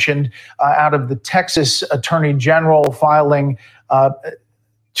John mentioned out of the Texas Attorney General filing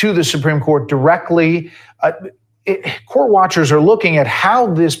to the Supreme Court directly. Court watchers are looking at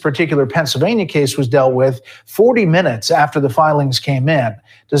how this particular Pennsylvania case was dealt with 40 minutes after the filings came in.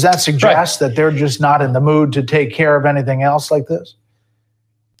 Does that suggest that they're just not in the mood to take care of anything else like this?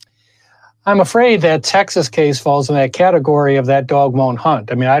 I'm afraid that Texas case falls in that category of that dog won't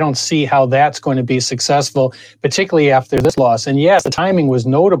hunt. I mean, I don't see how that's going to be successful, particularly after this loss. And yes, the timing was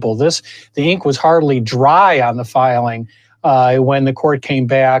notable. The ink was hardly dry on the filing when the court came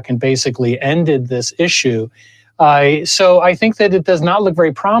back and basically ended this issue. So I think that it does not look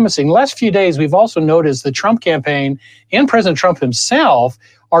very promising. The last few days, we've also noticed the Trump campaign and President Trump himself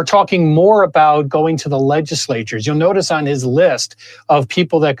are talking more about going to the legislatures. You'll notice on his list of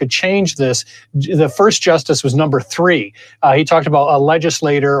people that could change this, the first justice was number 3. He talked about a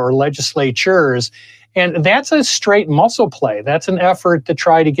legislator or legislatures. And that's a straight muscle play. That's an effort to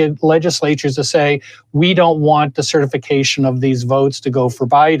try to get legislatures to say, we don't want the certification of these votes to go for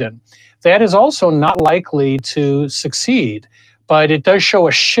Biden. That is also not likely to succeed, but it does show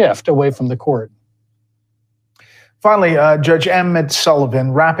a shift away from the court. Finally, Judge Emmett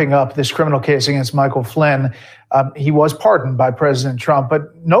Sullivan, wrapping up this criminal case against Michael Flynn, he was pardoned by President Trump,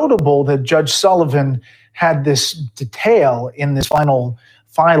 but notable that Judge Sullivan had this detail in this final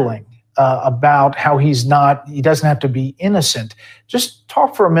filing about how he doesn't have to be innocent. Just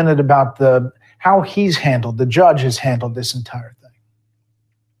talk for a minute about how the judge has handled this entire thing.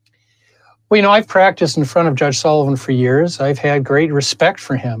 Well, you know, I've practiced in front of Judge Sullivan for years. I've had great respect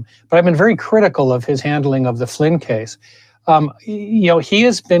for him, but I've been very critical of his handling of the Flynn case. You know, he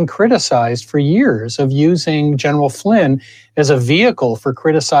has been criticized for years of using General Flynn as a vehicle for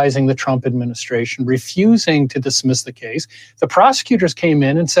criticizing the Trump administration, refusing to dismiss the case. The prosecutors came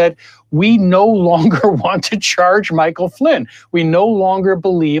in and said, we no longer want to charge Michael Flynn. We no longer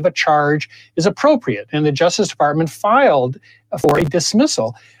believe a charge is appropriate. And the Justice Department filed for a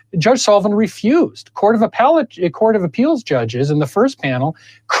dismissal. Judge Sullivan refused. Court of Appeals judges in the first panel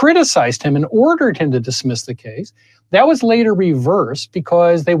criticized him and ordered him to dismiss the case. That was later reversed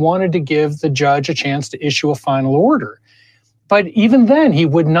because they wanted to give the judge a chance to issue a final order. But even then, he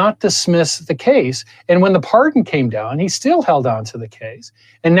would not dismiss the case. And when the pardon came down, he still held on to the case.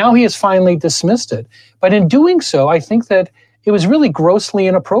 And now he has finally dismissed it. But in doing so, I think that it was really grossly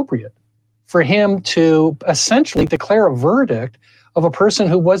inappropriate for him to essentially declare a verdict of a person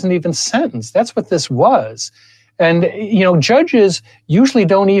who wasn't even sentenced. That's what this was. And, judges usually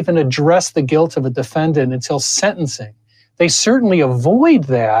don't even address the guilt of a defendant until sentencing. They certainly avoid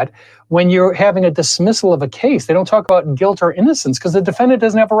that when you're having a dismissal of a case. They don't talk about guilt or innocence because the defendant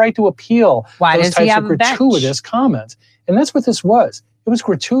doesn't have a right to appeal those types of gratuitous comments. And that's what this was. It was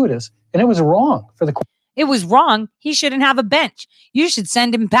gratuitous, and it was wrong for the court. It was wrong. He shouldn't have a bench. You should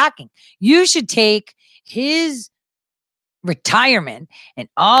send him packing. You should take his retirement and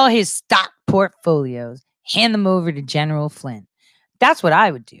all his stock portfolios, hand them over to General Flynn. That's what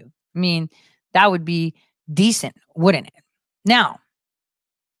I would do. I mean, that would be decent, wouldn't it? Now,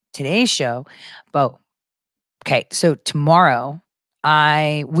 today's show, so tomorrow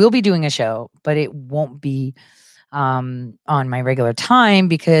I will be doing a show, but it won't be on my regular time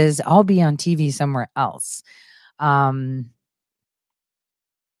because I'll be on TV somewhere else.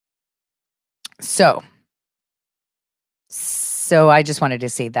 So I just wanted to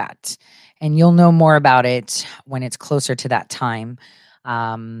say that, and you'll know more about it when it's closer to that time.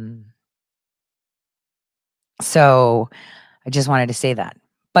 So I just wanted to say that.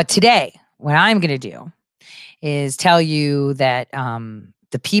 But today, what I'm going to do is tell you that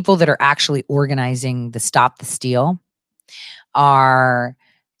the people that are actually organizing the Stop the Steal are,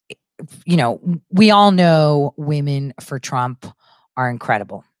 we all know Women for Trump are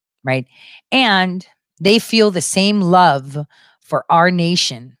incredible, right? And they feel the same love for our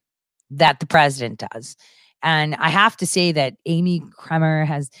nation that the president does. And I have to say that Amy Kremer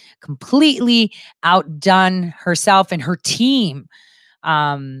has completely outdone herself and her team.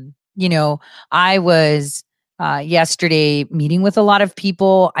 I was yesterday meeting with a lot of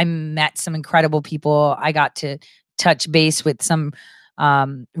people. I met some incredible people. I got to touch base with some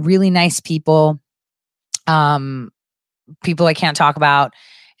really nice people, people I can't talk about,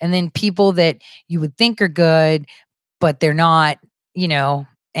 and then people that you would think are good, but they're not,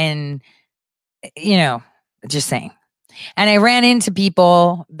 just saying. And I ran into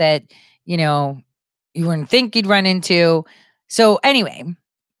people that, you wouldn't think you'd run into. So anyway,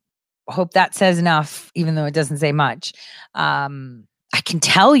 I hope that says enough, even though it doesn't say much. I can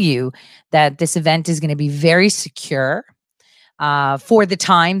tell you that this event is going to be very secure for the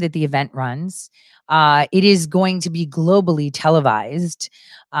time that the event runs. It is going to be globally televised.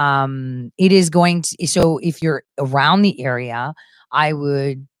 It is going to, so if you're around the area, I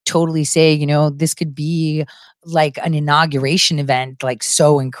would totally say, this could be like an inauguration event, like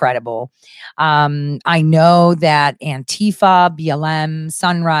so incredible. I know that Antifa, BLM,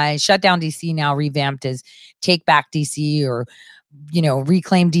 Sunrise, Shut Down DC, now revamped as Take Back DC or,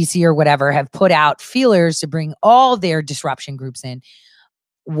 Reclaim DC or whatever, have put out feelers to bring all their disruption groups in.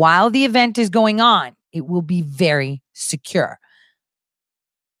 While the event is going on, it will be very secure.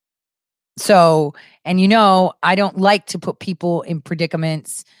 So, and I don't like to put people in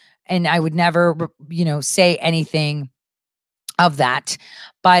predicaments, and I would never, say anything of that.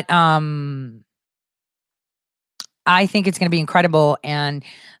 But I think it's going to be incredible. And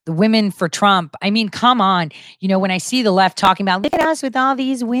the Women for Trump, I mean, come on. When I see the left talking about, look at us with all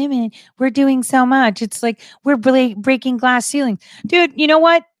these women, we're doing so much. It's like we're breaking glass ceilings. Dude, you know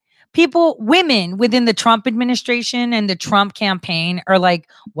what? Women within the Trump administration and the Trump campaign are like,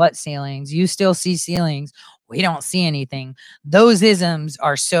 what ceilings? You still see ceilings. We don't see anything. Those isms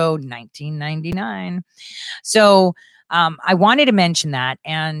are so 1999. So I wanted to mention that.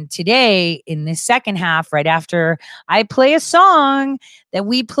 And today in this second half, right after I play a song that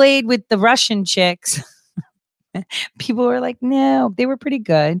we played with the Russian chicks, people were like, no, they were pretty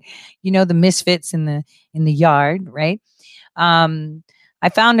good. The Misfits in the yard, right? I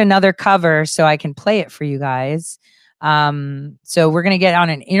found another cover so I can play it for you guys. So we're going to get on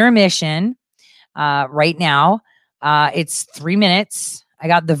an intermission right now. It's 3 minutes. I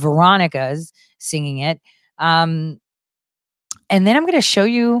got the Veronicas singing it. And then I'm going to show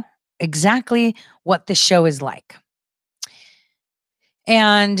you exactly what the show is like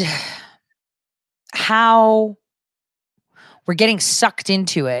and how we're getting sucked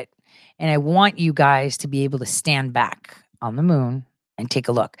into it. And I want you guys to be able to stand back on the moon and take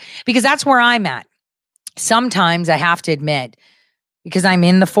a look, because that's where I'm at. Sometimes I have to admit, because I'm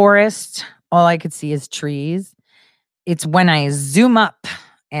in the forest, all I could see is trees. It's when I zoom up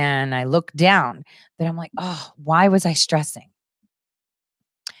and I look down that I'm like, oh, why was I stressing?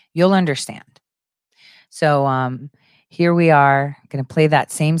 You'll understand. So here we are going to play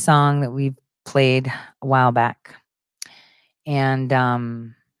that same song that we played a while back. And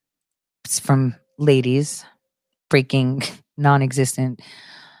it's from Ladies breaking non-existent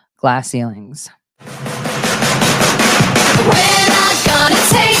glass ceilings. We're not gonna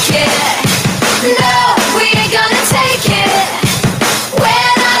take it. No, we ain't gonna take it.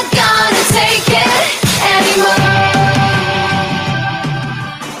 We're not gonna take it anymore.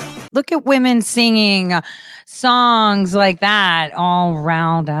 Look at women singing songs like that, all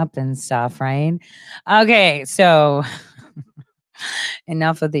round up and stuff, right? Okay, so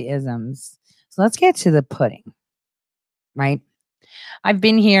enough of the isms. So let's get to the pudding, right? I've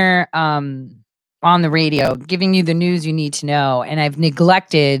been here on the radio giving you the news you need to know, and I've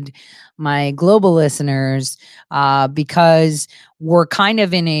neglected my global listeners because we're kind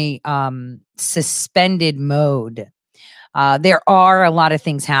of in a suspended mode. There are a lot of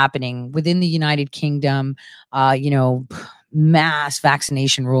things happening within the United Kingdom, mass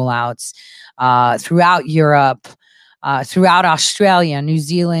vaccination rollouts throughout Europe, throughout Australia, New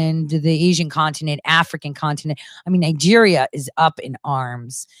Zealand, the Asian continent, African continent. I mean, Nigeria is up in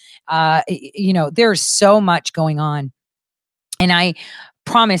arms. There's so much going on. And I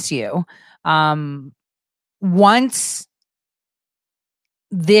promise you, once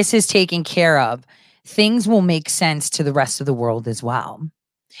this is taken care of, things will make sense to the rest of the world as well.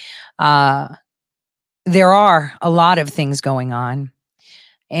 There are a lot of things going on.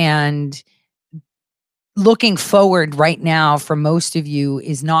 And looking forward right now for most of you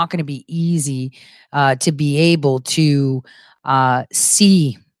is not going to be easy to be able to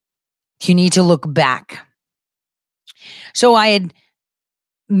see. You need to look back. So I had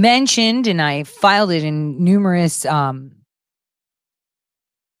mentioned, and I filed it in numerous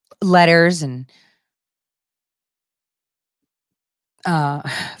letters and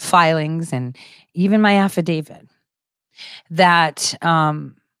filings, and even my affidavit, that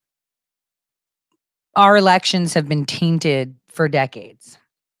our elections have been tainted for decades.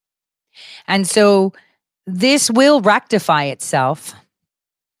 And so this will rectify itself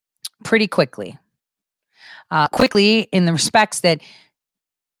pretty quickly. Quickly in the respects that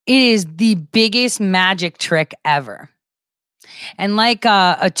it is the biggest magic trick ever. And like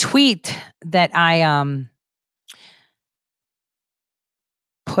a tweet that I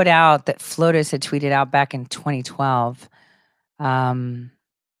put out, that Flotus had tweeted out back in 2012.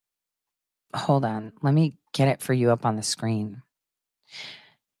 Hold on, let me get it for you up on the screen.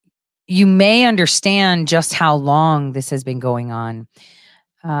 You may understand just how long this has been going on.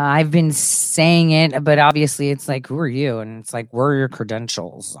 I've been saying it, but obviously it's like, who are you? And it's like, where are your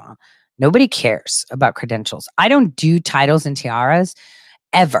credentials? Nobody cares about credentials. I don't do titles and tiaras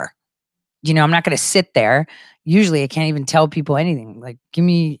ever. I'm not going to sit there. Usually I can't even tell people anything. Like,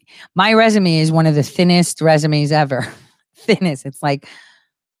 my resume is one of the thinnest resumes ever. Thinnest. It's like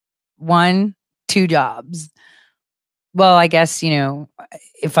 1-2 jobs. Well, I guess,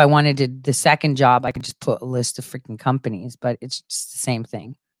 if I wanted the second job, I could just put a list of freaking companies, but it's just the same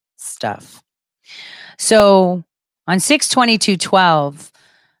thing. Stuff. So on 6/22/12,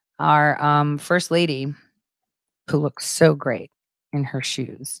 our First Lady, who looks so great in her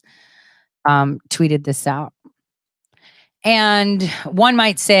shoes, tweeted this out. And one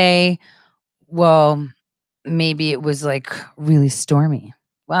might say, well, maybe it was like really stormy.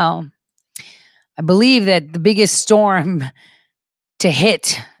 Well, I believe that the biggest storm to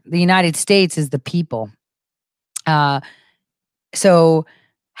hit the United States is the people. So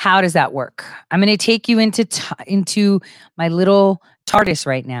how does that work? I'm going to take you into my little TARDIS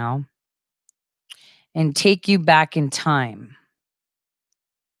right now and take you back in time.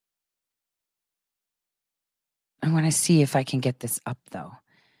 I want to see if I can get this up, though.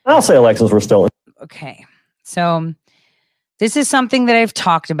 I'll say elections were still. Okay. So this is something that I've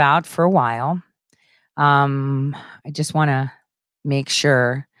talked about for a while. I just want to make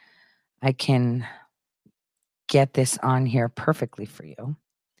sure I can get this on here perfectly for you.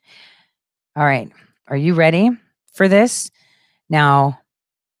 All right. Are you ready for this? Now,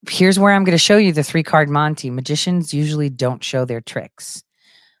 here's where I'm going to show you the 3-card Monty. Magicians usually don't show their tricks,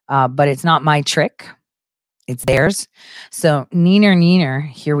 but it's not my trick. It's theirs. So neener,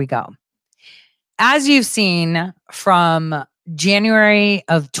 here we go. As you've seen from January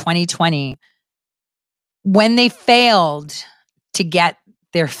of 2020, when they failed to get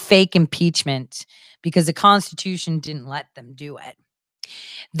their fake impeachment because the Constitution didn't let them do it,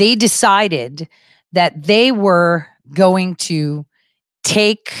 they decided that they were going to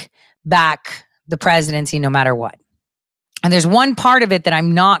take back the presidency no matter what. And there's one part of it that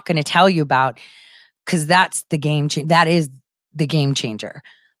I'm not going to tell you about because that's the game. That is the game changer.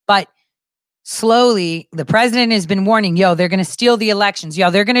 But slowly, the president has been warning, yo, they're going to steal the elections.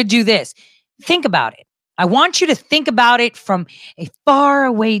 Yo, they're going to do this. Think about it. I want you to think about it from a far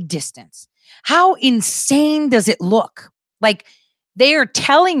away distance. How insane does it look? Like they are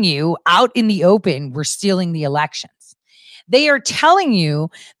telling you out in the open, we're stealing the elections. They are telling you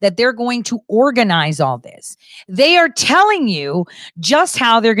that they're going to organize all this. They are telling you just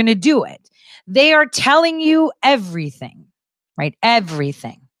how they're going to do it. They are telling you everything, right?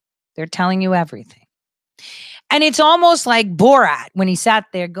 Everything. They're telling you everything. And it's almost like Borat when he sat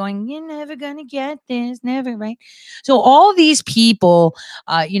there going, you're never going to get this, never, right? So all these people,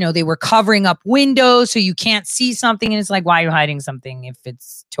 they were covering up windows so you can't see something. And it's like, why are you hiding something if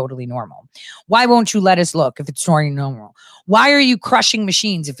it's totally normal? Why won't you let us look if it's totally normal? Why are you crushing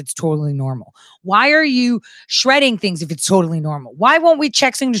machines if it's totally normal? Why are you shredding things if it's totally normal? Why won't we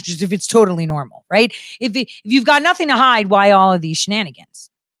check signatures if it's totally normal, right? If you've got nothing to hide, why all of these shenanigans?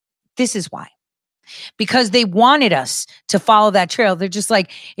 This is why. Because they wanted us to follow that trail. They're just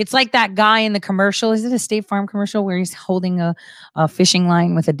like, it's like that guy in the commercial. Is it a State Farm commercial where he's holding a fishing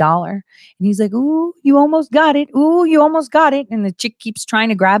line with $1? And he's like, ooh, you almost got it. Ooh, you almost got it. And the chick keeps trying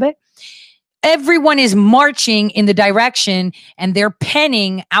to grab it. Everyone is marching in the direction and they're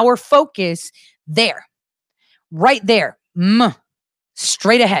penning our focus there, right there,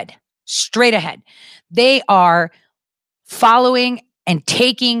 straight ahead. They are following and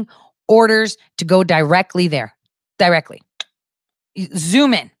taking orders to go directly there, directly.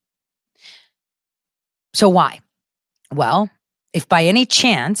 Zoom in. So why? Well, if by any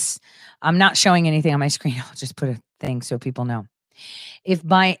chance, I'm not showing anything on my screen, I'll just put a thing so people know. If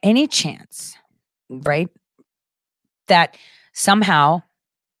by any chance, right, that somehow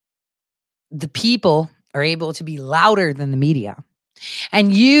the people are able to be louder than the media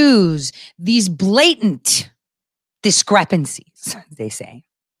and use these blatant discrepancies, they say,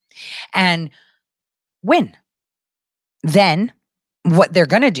 and win, then what they're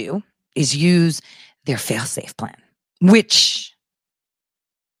going to do is use their fail-safe plan, which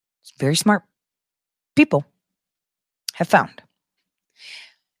very smart people have found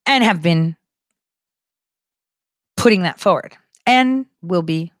and have been putting that forward and will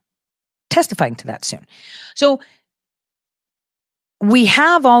be testifying to that soon. So we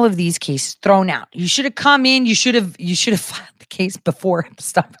have all of these cases thrown out. You should have come in. You should have filed the case before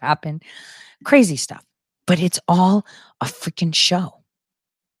stuff happened. Crazy stuff. But it's all a freaking show.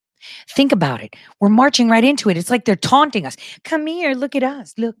 Think about it. We're marching right into it. It's like they're taunting us. Come here. Look at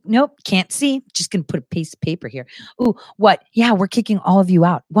us. Look. Nope. Can't see. Just going to put a piece of paper here. Ooh, what? Yeah, we're kicking all of you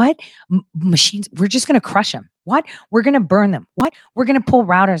out. What? Machines. We're just going to crush them. What? We're going to burn them. What? We're going to pull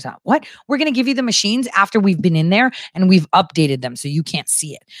routers out. What? We're going to give you the machines after we've been in there and we've updated them so you can't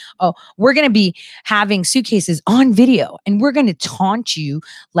see it. Oh, we're going to be having suitcases on video and we're going to taunt you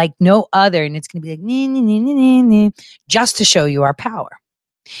like no other. And it's going to be like, nee, nee, nee, nee, nee, just to show you our power.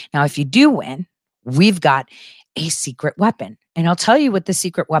 Now, if you do win, we've got a secret weapon. And I'll tell you what the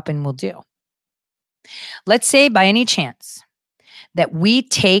secret weapon will do. Let's say by any chance that we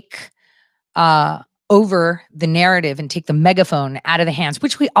take over the narrative and take the megaphone out of the hands,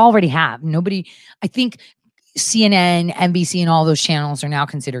 which we already have. Nobody, I think CNN, NBC, and all those channels are now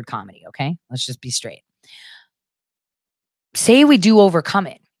considered comedy, okay? Let's just be straight. Say we do overcome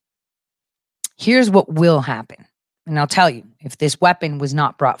it. Here's what will happen. And I'll tell you, if this weapon was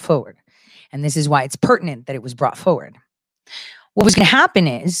not brought forward, and this is why it's pertinent that it was brought forward, what was going to happen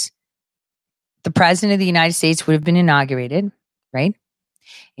is the president of the United States would have been inaugurated, right?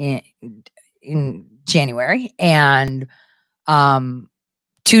 In January, and 2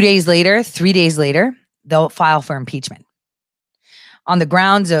 days later, 3 days later, they'll file for impeachment on the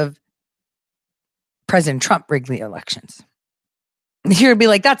grounds of President Trump rigged the elections. You'd be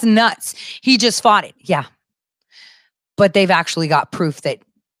like, that's nuts. He just fought it. Yeah. But they've actually got proof that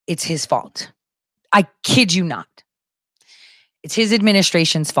it's his fault. I kid you not. It's his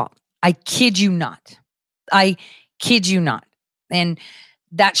administration's fault. I kid you not. I kid you not. And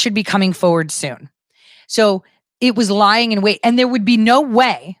that should be coming forward soon. So it was lying in wait. And there would be no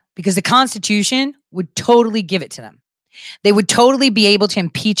way, because the Constitution would totally give it to them. They would totally be able to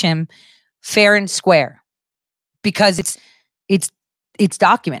impeach him fair and square because it's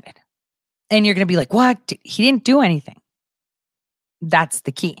documented. And you're going to be like, what? He didn't do anything. That's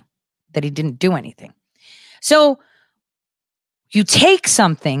the key, that he didn't do anything. So you take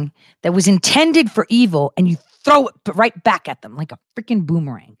something that was intended for evil and you throw it right back at them like a freaking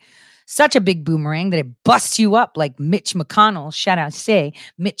boomerang. Such a big boomerang that it busts you up like Mitch McConnell, shout out say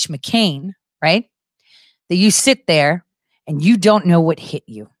Mitch McCain, right? That you sit there and you don't know what hit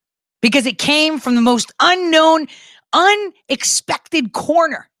you because it came from the most unknown, unexpected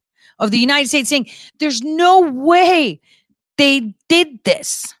corner of the United States saying there's no way they did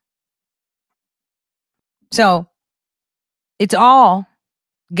this. So it's all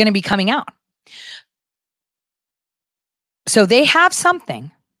going to be coming out. So they have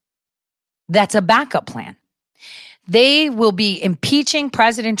something that's a backup plan. They will be impeaching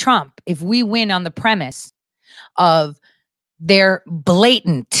President Trump if we win on the premise of their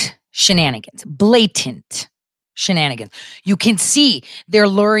blatant shenanigans. Blatant shenanigans. You can see they're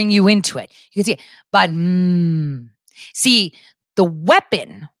luring you into it. You can see it. But see, the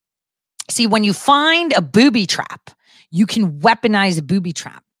weapon, when you find a booby trap, you can weaponize a booby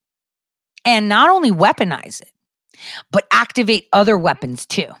trap. And not only weaponize it, but activate other weapons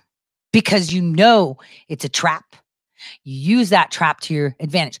too. Because you know it's a trap. You use that trap to your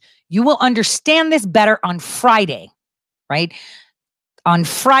advantage. You will understand this better on Friday, right? On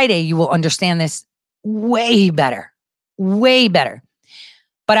Friday, you will understand this way better. Way better.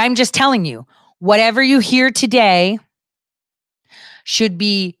 But I'm just telling you, whatever you hear today should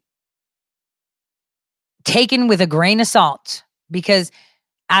be taken with a grain of salt, because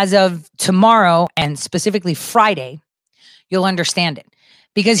as of tomorrow and specifically Friday, you'll understand it.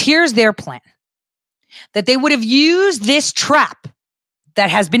 Because here's their plan. That they would have used this trap that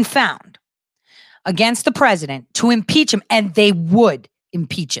has been found against the president to impeach him, and they would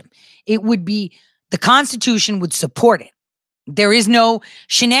impeach him. It would be, the Constitution would support it. There is no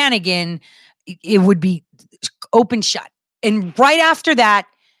shenanigan. It would be open shut. And right after that,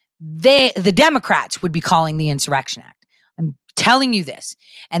 the Democrats would be calling the Insurrection Act. I'm telling you this.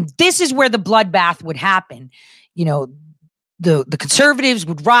 And this is where the bloodbath would happen. You know, the conservatives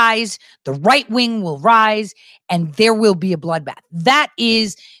would rise, the right wing will rise, and there will be a bloodbath. That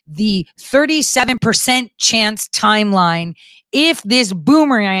is the 37% chance timeline if this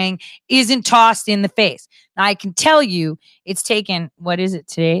boomerang isn't tossed in the face. Now, I can tell you it's taken, what is it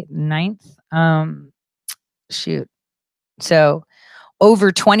today? 9th? So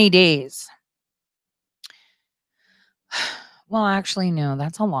over 20 days. Well, actually, no,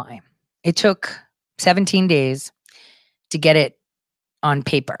 that's a lie. It took 17 days to get it on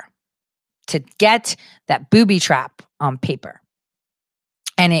paper, to get that booby trap on paper.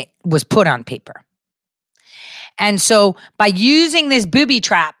 And it was put on paper. And so by using this booby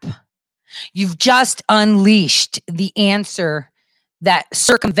trap, you've just unleashed the answer that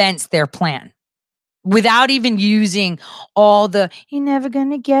circumvents their plan without even using all the, you're never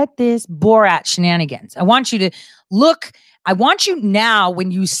going to get this Borat shenanigans. I want you to look. I want you now, when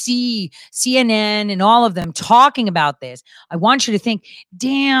you see CNN and all of them talking about this, I want you to think,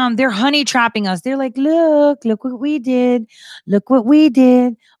 damn, they're honey trapping us. They're like, look what we did. Look what we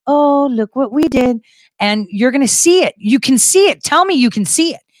did. Oh, look what we did. And you're going to see it. You can see it. Tell me you can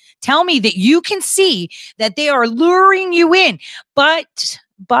see it. Tell me that you can see that they are luring you in. But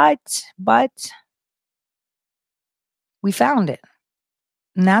we found it.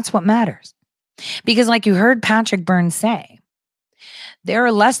 And that's what matters. Because like you heard Patrick Byrne say, there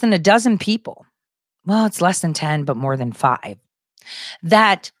are less than a dozen people, well, it's less than 10, but more than 5,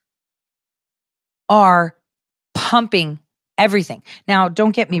 that are pumping everything. Now,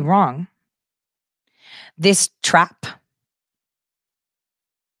 don't get me wrong. This trap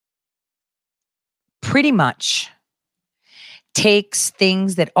pretty much takes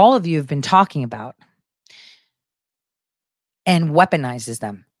things that all of you have been talking about and weaponizes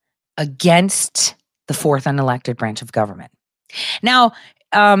them against the fourth unelected branch of government. Now,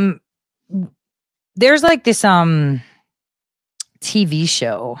 there's like this TV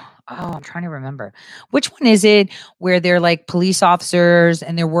show. Oh, I'm trying to remember. Which one is it where they're like police officers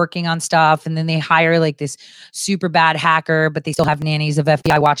and they're working on stuff, and then they hire like this super bad hacker, but they still have nannies of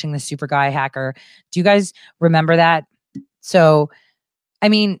FBI watching the super guy hacker. Do you guys remember that? So, I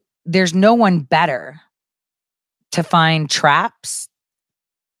mean, there's no one better to find traps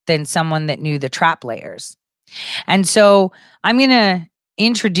than someone that knew the trap layers. And so I'm going to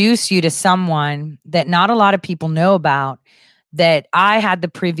introduce you to someone that not a lot of people know about, that I had the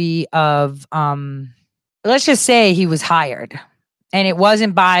privy of. Let's just say he was hired, and it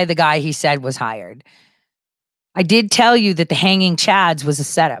wasn't by the guy he said was hired. I did tell you that the hanging Chads was a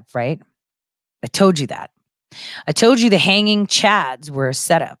setup, right? I told you that. I told you the hanging Chads were a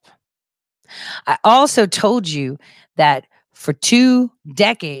setup. I also told you that for 2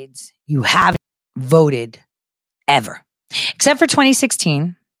 decades, you haven't voted ever, except for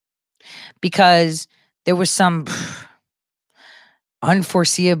 2016, because there was some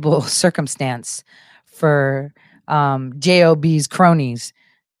unforeseeable circumstance for JOB's cronies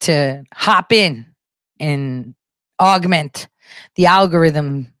to hop in and augment the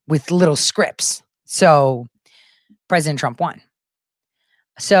algorithm with little scripts. So President Trump won.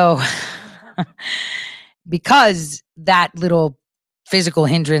 So because that little physical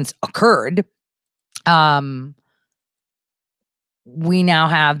hindrance occurred, we now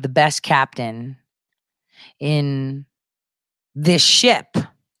have the best captain in this ship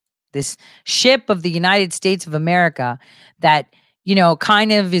of the United States of America that,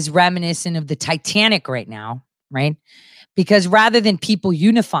 kind of is reminiscent of the Titanic right now, right? Because rather than people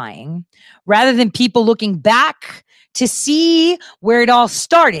unifying, rather than people looking back to see where it all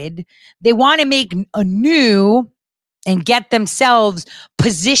started, they want to make anew and get themselves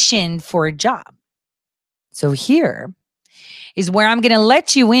positioned for a job. So here is where I'm going to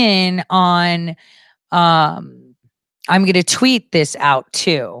let you in on, I'm going to tweet this out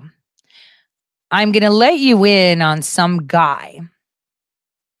too. I'm going to let you in on some guy,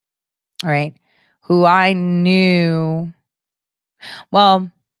 all right, who I knew.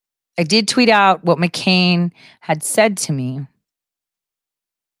 Well, I did tweet out what McCain had said to me.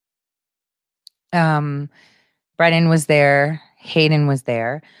 Brennan was there. Hayden was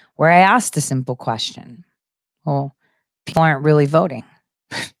there, where I asked a simple question. Well, people aren't really voting.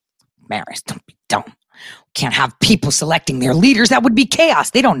 Maris, don't be dumb. Can't have people selecting their leaders. That would be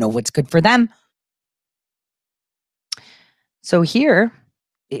chaos. They don't know what's good for them. So here,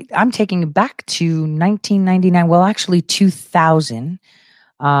 I'm taking it back to 1999. Well, actually 2000,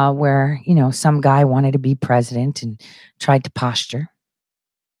 where, some guy wanted to be president and tried to posture.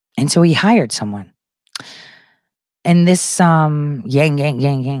 And so he hired someone. And this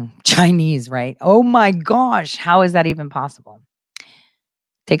yang Chinese, right? Oh my gosh, how is that even possible?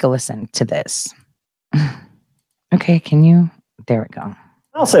 Take a listen to this. Okay, there we go.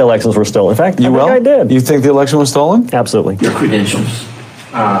 I'll say elections were stolen. In fact, You will? I did. You think the election was stolen? Absolutely. Your credentials.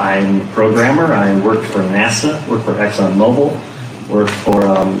 I'm a programmer. I worked for NASA, worked for ExxonMobil, worked for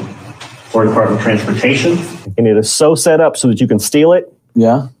Department of Transportation. And it is so set up so that you can steal it.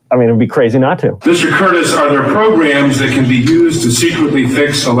 Yeah. I mean, it would be crazy not to. Mr. Curtis, are there programs that can be used to secretly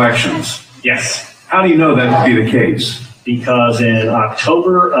fix elections? Yes. How do you know that to be the case? Because in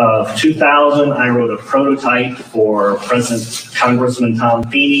October of 2000, I wrote a prototype for Congressman Tom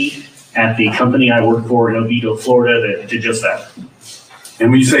Feeney at the company I worked for in Oviedo, Florida, that did just that.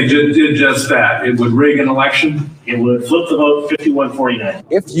 And when you say did just that, it would rig an election? It would flip the vote 51-49.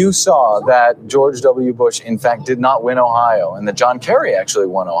 If you saw that George W. Bush, in fact, did not win Ohio and that John Kerry actually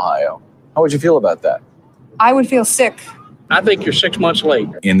won Ohio, how would you feel about that? I would feel sick. I think you're 6 months late.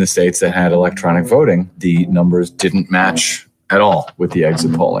 In the states that had electronic voting, the numbers didn't match at all with the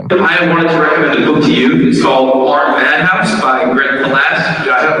exit polling. I wanted to recommend a book to you. It's called Mark Madhouse by Greg Palast.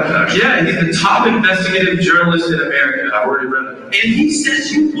 Yeah, I have it. Yeah, he's the top investigative journalist in America. I've already read it. And he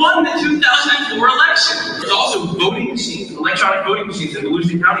says you won the 2004 election. There's also voting machines, electronic voting machines in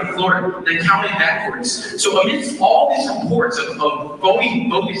Volusia County, Florida, that counted backwards. So amidst all these reports of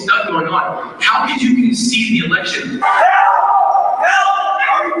phony stuff going on, how could you concede the election?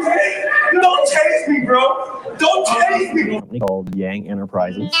 Don't chase me, bro. Don't chase me. Called Yang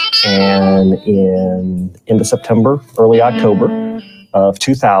Enterprises. And in end of September, early October of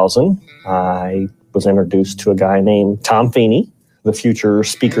 2000, I was introduced to a guy named Tom Feeney, the future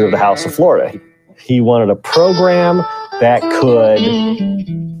Speaker of the House of Florida. He wanted a program that could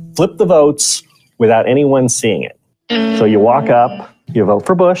flip the votes without anyone seeing it. So you walk up, you vote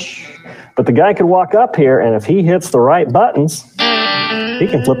for Bush, but the guy could walk up here, and if he hits the right buttons, he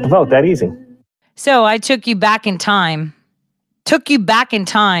can flip the vote that easy. So I took you back in time to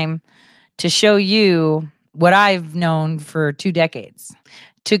show you what I've known for 2 decades.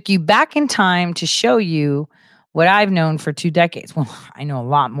 Took you back in time to show you what I've known for 2 decades. Well, I know a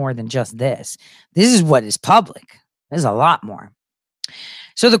lot more than just this. This is what is public. There's a lot more.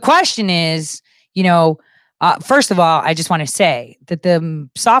 So the question is, first of all, I just want to say that the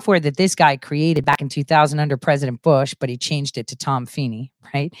software that this guy created back in 2000 under President Bush, but he changed it to Tom Feeney,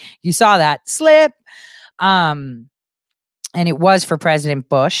 right? You saw that slip. And it was for President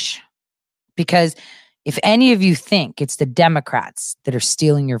Bush, because if any of you think it's the Democrats that are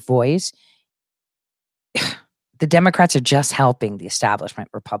stealing your voice, the Democrats are just helping the establishment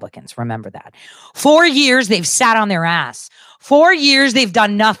Republicans. Remember that. 4 years they've sat on their ass. 4 years they've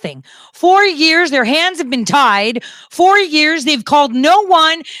done nothing. 4 years their hands have been tied. 4 years they've called no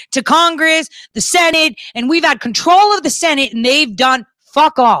one to Congress, the Senate, and we've had control of the Senate, and they've done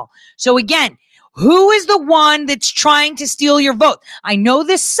fuck all. So again, who is the one that's trying to steal your vote? I know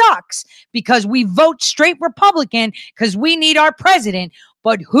this sucks because we vote straight Republican because we need our president.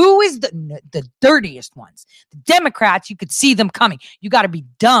 But who is the dirtiest ones? The Democrats, you could see them coming. You got to be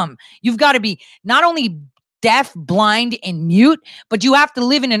dumb. You've got to be not only deaf, blind, and mute, but you have to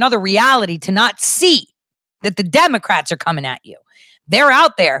live in another reality to not see that the Democrats are coming at you. They're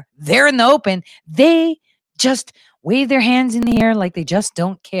out there. They're in the open. They just wave their hands in the air like they just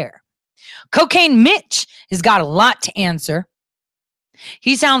don't care. Cocaine Mitch has got a lot to answer.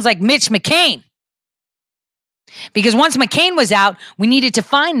 He sounds like Mitch McCain. Because once McCain was out, we needed to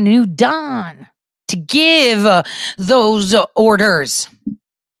find a new Don to give those orders.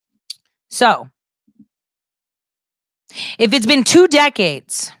 So, if it's been 2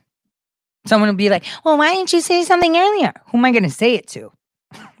 decades, someone will be like, well, why didn't you say something earlier? Who am I going to say it to?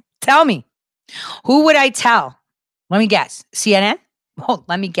 Tell me. Who would I tell? Let me guess. CNN? Oh,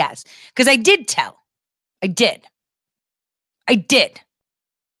 let me guess. Because I did tell. I did.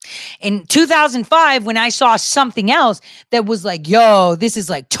 In 2005, when I saw something else that was like, yo, this is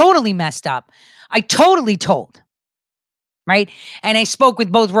like totally messed up, I totally told. Right? And I spoke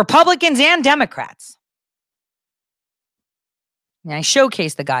with both Republicans and Democrats. And I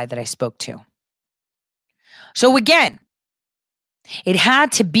showcased the guy that I spoke to. So again, it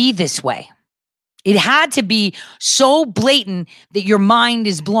had to be this way. It had to be so blatant that your mind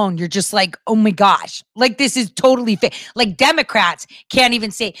is blown. You're just like, oh my gosh, like this is totally fair. Like Democrats can't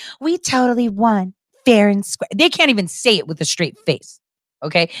even say, we totally won fair and square. They can't even say it with a straight face.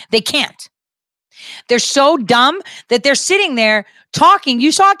 Okay? They can't. They're so dumb that they're sitting there talking.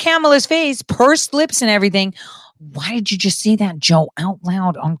 You saw Kamala's face, pursed lips and everything. Why did you just say that, Joe, out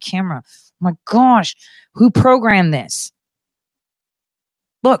loud on camera? Oh my gosh, who programmed this?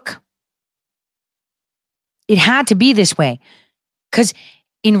 Look. It had to be this way because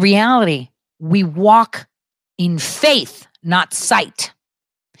in reality, we walk in faith, not sight.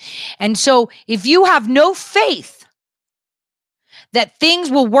 And so if you have no faith that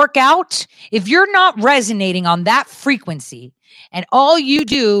things will work out, if you're not resonating on that frequency and all you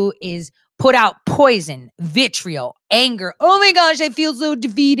do is put out poison, vitriol, anger. Oh my gosh, I feel so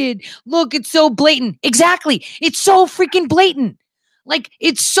defeated. Look, it's so blatant. Exactly. It's so freaking blatant. Like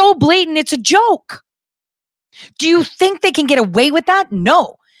it's so blatant. It's a joke. Do you think they can get away with that?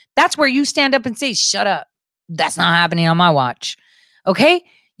 No. That's where you stand up and say, shut up. That's not happening on my watch. Okay?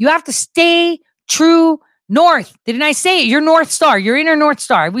 You have to stay true north. Didn't I say it? Your North Star, your inner North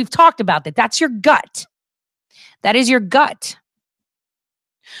Star. We've talked about that. That's your gut. That is your gut.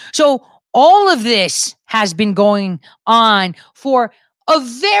 So all of this has been going on for a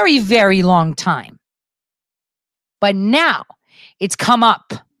very, very long time. But now it's come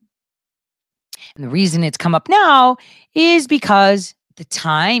up. And the reason it's come up now is because the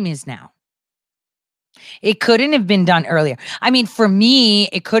time is now. It couldn't have been done earlier. I mean, for me,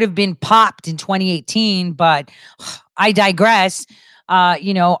 it could have been popped in 2018, but I digress.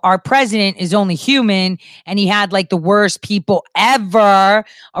 Our president is only human and he had like the worst people ever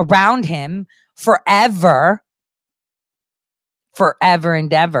around him forever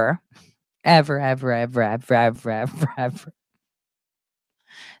and ever. Ever.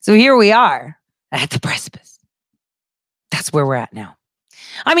 So here we are. At the precipice. That's where we're at now.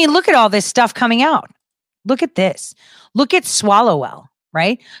 I mean, look at all this stuff coming out. Look at this. Look at Swallowwell,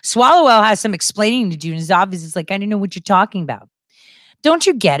 right? Swallowwell has some explaining to do. And it's obvious. It's like, I don't know what you're talking about. Don't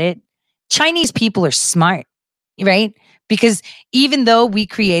you get it? Chinese people are smart, right? Because even though we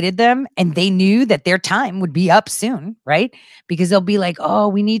created them and they knew that their time would be up soon, right? Because they'll be like, oh,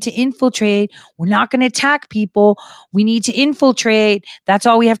 we need to infiltrate. We're not going to attack people. We need to infiltrate. That's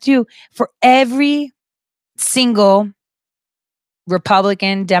all we have to do. For every single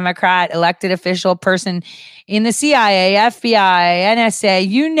Republican, Democrat, elected official person in the CIA, FBI, NSA,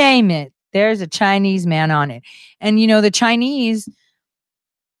 you name it, there's a Chinese man on it. And, the Chinese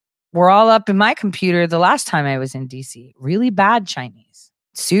were all up in my computer the last time I was in DC. Really bad Chinese.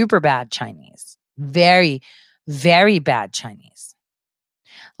 Super bad Chinese. Very, very bad Chinese.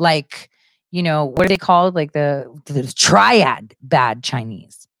 Like, what are they called? Like the triad bad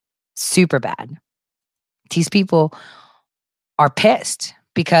Chinese. Super bad. These people are pissed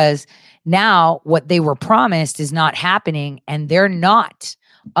because now what they were promised is not happening and they're not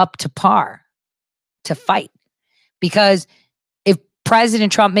up to par to fight. Because if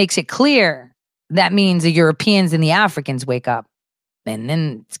President Trump makes it clear, that means the Europeans and the Africans wake up and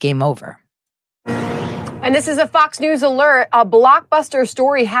then it's game over. And this is a Fox News alert, a blockbuster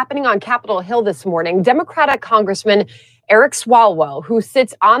story happening on Capitol Hill this morning. Democratic Congressman Eric Swalwell, who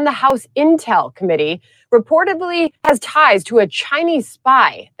sits on the House Intel Committee, reportedly has ties to a Chinese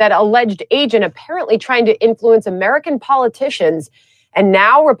spy, that alleged agent apparently trying to influence American politicians. And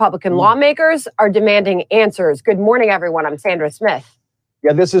now Republican lawmakers are demanding answers. Good morning, everyone. I'm Sandra Smith.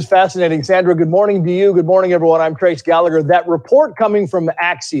 Yeah, this is fascinating. Sandra, good morning to you. Good morning, everyone. I'm Trace Gallagher. That report coming from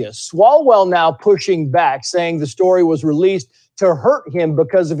Axios, Swalwell now pushing back, saying the story was released to hurt him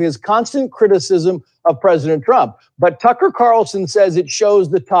because of his constant criticism of President Trump. But Tucker Carlson says it shows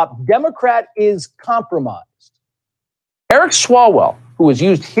the top Democrat is compromised. Eric Swalwell, who has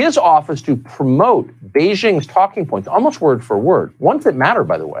used his office to promote Beijing's talking points, almost word for word, ones that matter,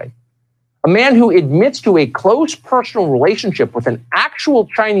 by the way, a man who admits to a close personal relationship with an actual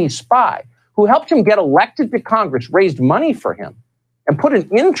Chinese spy who helped him get elected to Congress, raised money for him, and put an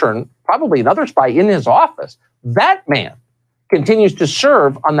intern, probably another spy, in his office. That man continues to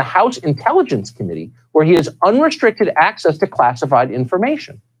serve on the House Intelligence Committee, where he has unrestricted access to classified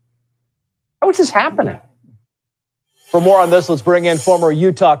information. How is this happening? For more on this, let's bring in former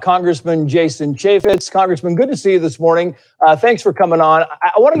Utah Congressman Jason Chaffetz. Congressman, good to see you this morning. Thanks for coming on.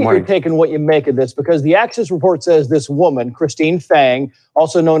 I want to get your take on what you make of this, because the Axios report says this woman, Christine Fang,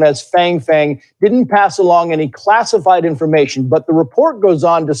 also known as Fang Fang, didn't pass along any classified information. But the report goes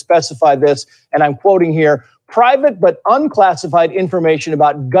on to specify this, and I'm quoting here, private but unclassified information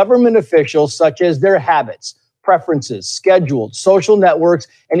about government officials, such as their habits, preferences, schedules, social networks,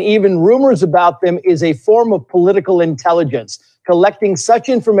 and even rumors about them is a form of political intelligence. Collecting such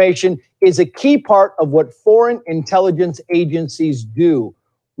information is a key part of what foreign intelligence agencies do.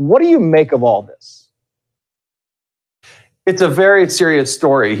 What do you make of all this? It's a very serious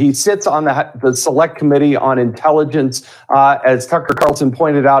story. He sits on the Select Committee on Intelligence, as Tucker Carlson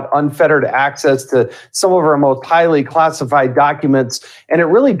pointed out, unfettered access to some of our most highly classified documents. And it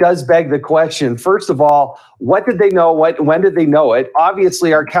really does beg the question, first of all, what did they know? When did they know it?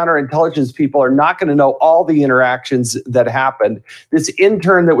 Obviously, our counterintelligence people are not going to know all the interactions that happened. This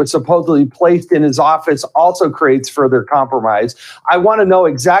intern that was supposedly placed in his office also creates further compromise. I want to know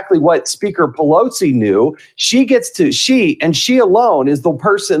exactly what Speaker Pelosi knew. She alone is the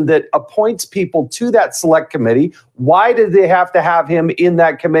person that appoints people to that Select Committee. Why did they have to have him in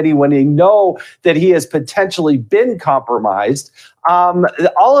that committee when they know that he has potentially been compromised?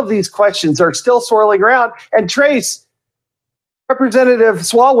 All of these questions are still swirling around. And Trace, Representative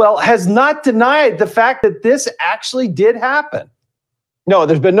Swalwell has not denied the fact that this actually did happen. No,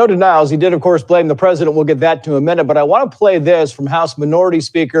 there's been no denials. He did, of course, blame the president. We'll get that to in a minute. But I want to play this from House Minority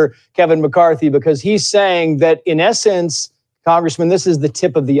Speaker Kevin McCarthy, because he's saying that, in essence, Congressman, this is the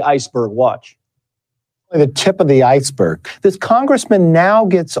tip of the iceberg. Watch. The tip of the iceberg. This congressman now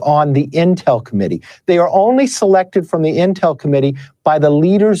gets on the Intel Committee. They are only selected from the Intel Committee by the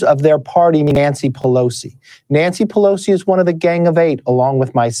leaders of their party, Nancy Pelosi. Nancy Pelosi is one of the Gang of Eight, along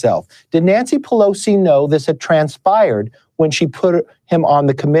with myself. Did Nancy Pelosi know this had transpired when she put him on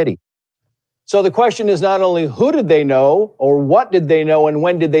the committee? So the question is not only who did they know, or what did they know, and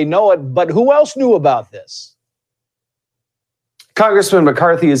when did they know it, but who else knew about this? Congressman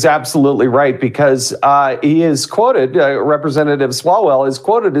McCarthy is absolutely right, because he is quoted, Representative Swalwell is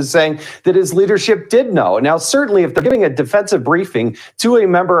quoted as saying that his leadership did know. Now, certainly, if they're giving a defensive briefing to a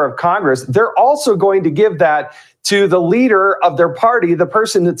member of Congress, they're also going to give that to the leader of their party, the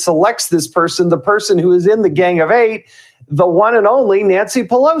person that selects this person, the person who is in the Gang of Eight, the one and only Nancy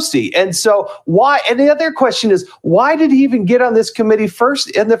Pelosi. And so why? And the other question is, why did he even get on this committee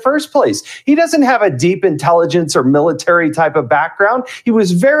in the first place? He doesn't have a deep intelligence or military type of background. He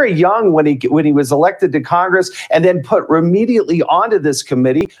was very young when he was elected to Congress, and then put immediately onto this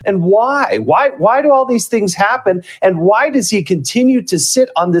committee. And why? Why do all these things happen? And why does he continue to sit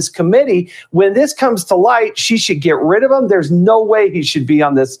on this committee? When this comes to light, she should get rid of him. There's no way he should be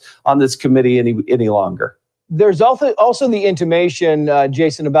on this committee any longer. There's also the intimation,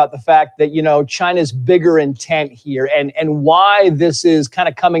 Jason, about the fact that, China's bigger intent here, and why this is kind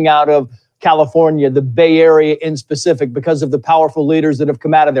of coming out of California, the Bay Area in specific, because of the powerful leaders that have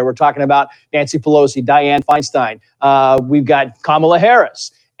come out of there. We're talking about Nancy Pelosi, Dianne Feinstein. We've got Kamala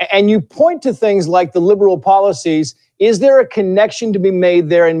Harris. And you point to things like the liberal policies. Is there a connection to be made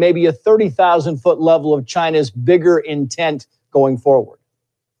there, and maybe a 30,000-foot level of China's bigger intent going forward?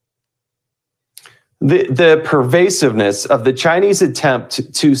 The pervasiveness of the Chinese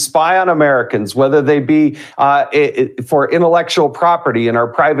attempt to spy on Americans, whether they be for intellectual property in our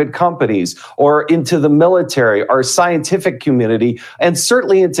private companies, or into the military, our scientific community, and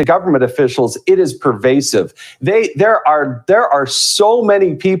certainly into government officials, it is pervasive. There are so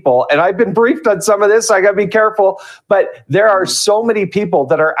many people, and I've been briefed on some of this, so I got to be careful, but there are so many people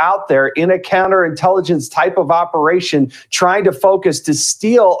that are out there in a counterintelligence type of operation trying to focus to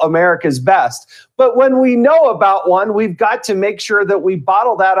steal America's best. But when we know about one, we've got to make sure that we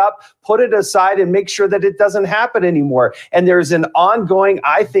bottle that up, put it aside, and make sure that it doesn't happen anymore. And there's an ongoing,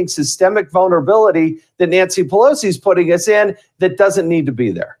 I think, systemic vulnerability that Nancy Pelosi is putting us in that doesn't need to be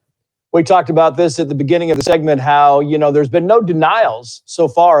there. We talked about this at the beginning of the segment, how, there's been no denials so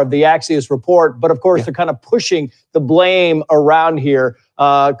far of the Axios report, but of course they're kind of pushing the blame around here.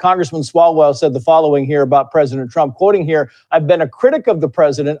 Congressman Swalwell said the following here about President Trump, quoting here, "I've been a critic of the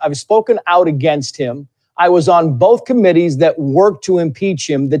president. I've spoken out against him. I was on both committees that worked to impeach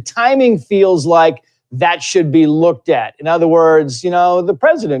him. The timing feels like that should be looked at." In other words, the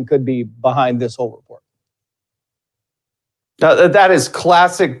president could be behind this whole report. That is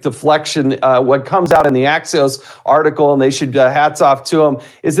classic deflection. What comes out in the Axios article, and they should hats off to them,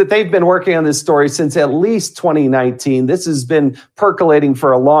 is that they've been working on this story since at least 2019. This has been percolating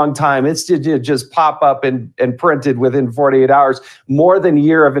for a long time. It's just pop up and printed within 48 hours. More than a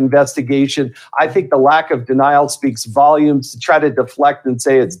year of investigation. I think the lack of denial speaks volumes. To try to deflect and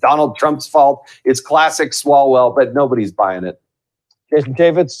say it's Donald Trump's fault, it's classic Swalwell, but nobody's buying it. Jason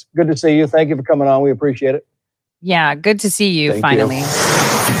Chaffetz, good to see you. Thank you for coming on. We appreciate it. Yeah, good to see you Thank finally.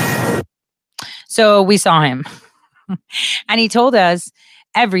 you. So we saw him and he told us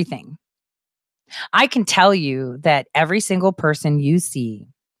everything. I can tell you that every single person you see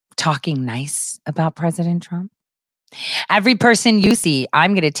talking nice about President Trump, every person you see,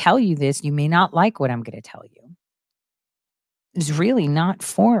 I'm going to tell you this, you may not like what I'm going to tell you, is really not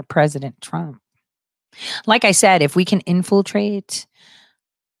for President Trump. Like I said, if we can infiltrate,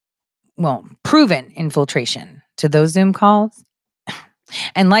 proven infiltration to those Zoom calls.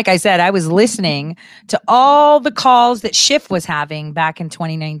 And like I said, I was listening to all the calls that Schiff was having back in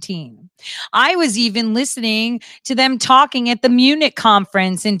 2019. I was even listening to them talking at the Munich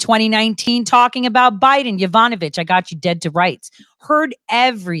conference in 2019, talking about Biden, Yovanovitch. I got you dead to rights. Heard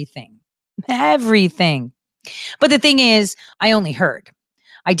everything. But the thing is, I only heard.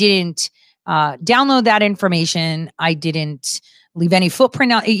 I didn't download that information. I didn't leave any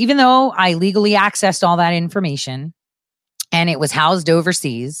footprint out, even though I legally accessed all that information and it was housed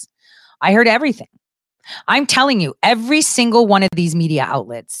overseas. I heard everything. I'm telling you, every single one of these media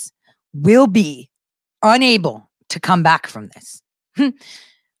outlets will be unable to come back from this.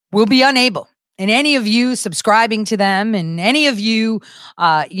 Will be unable. And any of you subscribing to them and any of you,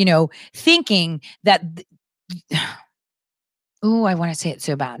 thinking that... Oh, I want to say it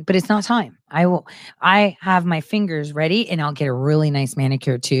so bad, but it's not time. I have my fingers ready and I'll get a really nice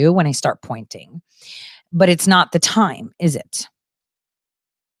manicure too when I start pointing. But it's not the time, is it?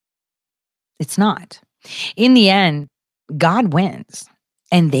 It's not. In the end, God wins.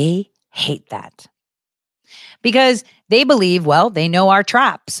 And they hate that. Because they believe, they know our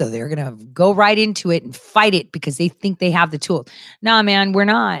trap. So they're going to go right into it and fight it because they think they have the tools. Nah, man, we're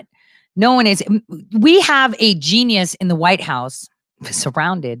not. No one is. We have a genius in the White House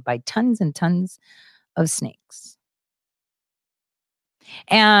surrounded by tons and tons of snakes.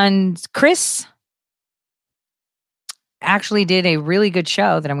 And Chris actually did a really good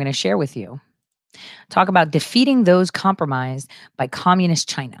show that I'm going to share with you. Talk about defeating those compromised by communist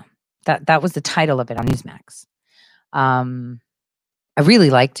China. That was the title of it on Newsmax. I really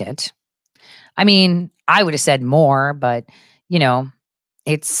liked it. I mean, I would have said more, but it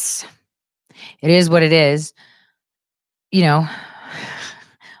is what it is.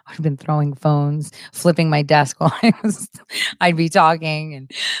 I've been throwing phones, flipping my desk while I'd be talking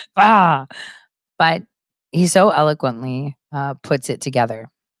and but he so eloquently puts it together.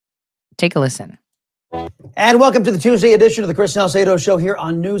 Take a listen. And welcome to the Tuesday edition of the Chris Salcedo Show here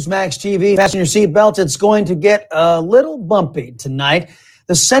on Newsmax TV. Fasten your seatbelts. It's going to get a little bumpy tonight.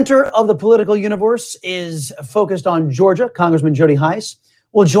 The center of the political universe is focused on Georgia. Congressman Jody Hice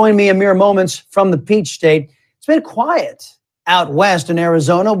will join me in mere moments from the Peach State. It's been quiet out west in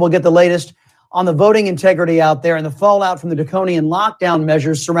Arizona. We'll get the latest on the voting integrity out there and the fallout from the draconian lockdown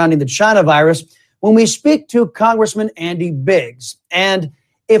measures surrounding the China virus when we speak to Congressman Andy Biggs. And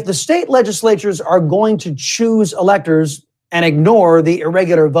if the state legislatures are going to choose electors and ignore the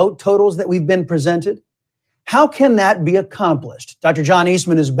irregular vote totals that we've been presented, how can that be accomplished? Dr. John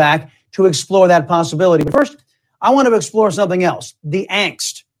Eastman is back to explore that possibility. But first, I want to explore something else, the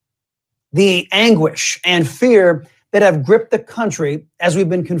angst, the anguish and fear that have gripped the country as we've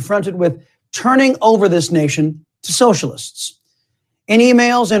been confronted with turning over this nation to socialists. In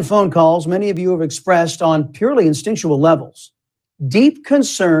emails and phone calls, many of you have expressed on purely instinctual levels deep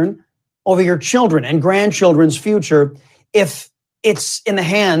concern over your children and grandchildren's future if it's in the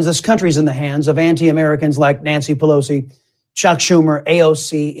hands, this country's in the hands of anti-Americans like Nancy Pelosi, Chuck Schumer,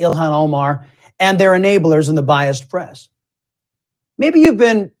 AOC, Ilhan Omar, and their enablers in the biased press. Maybe you've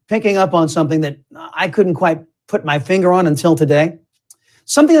been picking up on something that I couldn't quite put my finger on until today.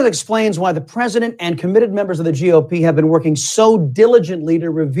 Something that explains why the president and committed members of the GOP have been working so diligently to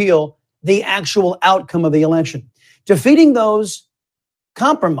reveal the actual outcome of the election. Defeating those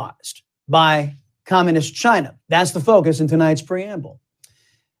compromised by communist China. That's the focus in tonight's preamble.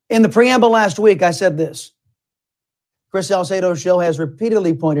 In the preamble last week, I said this. Chris Salcedo's show has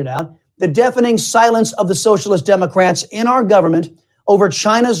repeatedly pointed out the deafening silence of the Socialist Democrats in our government over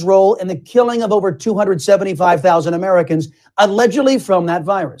China's role in the killing of over 275,000 Americans, allegedly from that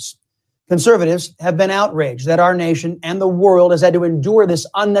virus. Conservatives have been outraged that our nation and the world has had to endure this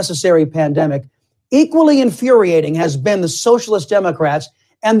unnecessary pandemic. Equally infuriating has been the Socialist Democrats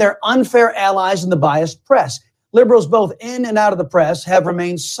and their unfair allies in the biased press. Liberals both in and out of the press have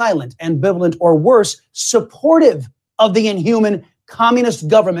remained silent, ambivalent, or worse, supportive of the inhuman communist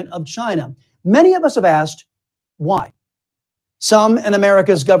government of China. Many of us have asked, why? Some in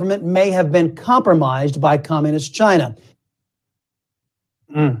America's government may have been compromised by communist China.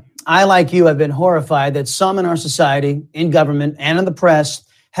 I, like you, have been horrified that some in our society, in government, and in the press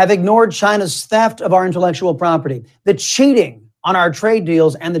have ignored China's theft of our intellectual property, the cheating on our trade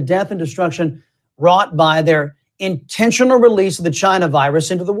deals, and the death and destruction wrought by their intentional release of the China virus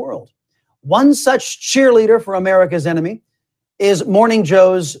into the world. One such cheerleader for America's enemy is Morning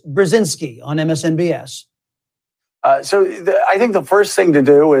Joe's Brzezinski on MSNBS. I think the first thing to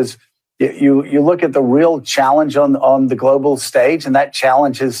do is you look at the real challenge on the global stage, and that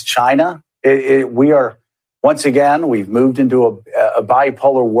challenge is China. We are, once again, we've moved into a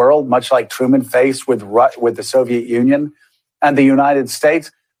bipolar world, much like Truman faced with the Soviet Union and the United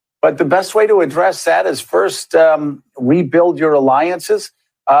States. But the best way to address that is first rebuild your alliances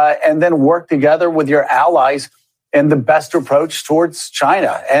and then work together with your allies in the best approach towards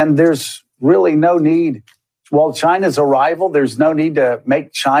China. And there's really no need. While China's a rival, there's no need to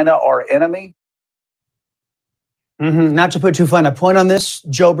make China our enemy. Not to put too fine a point on this,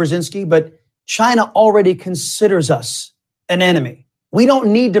 Joe Brzezinski, but China already considers us an enemy. We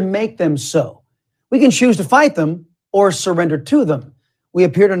don't need to make them so. We can choose to fight them or surrender to them. We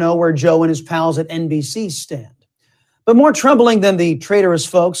appear to know where Joe and his pals at NBC stand. But more troubling than the traitorous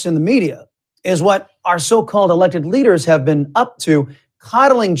folks in the media is what our so-called elected leaders have been up to,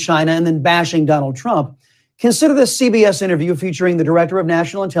 coddling China and then bashing Donald Trump. Consider this CBS interview featuring the Director of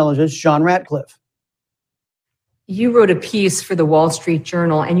National Intelligence, John Ratcliffe. You wrote a piece for the Wall Street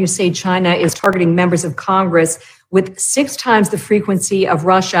Journal, and you say China is targeting members of Congress with 6 times the frequency of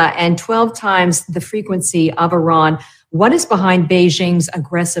Russia and 12 times the frequency of Iran. What is behind Beijing's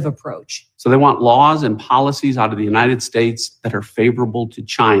aggressive approach? So they want laws and policies out of the United States that are favorable to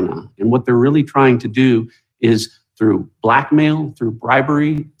China. And what they're really trying to do is, through blackmail, through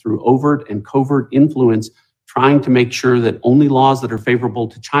bribery, through overt and covert influence, trying to make sure that only laws that are favorable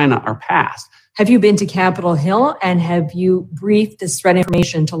to China are passed. Have you been to Capitol Hill, and have you briefed this threat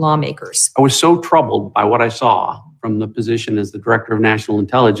information to lawmakers? I was so troubled by what I saw from the position as the Director of National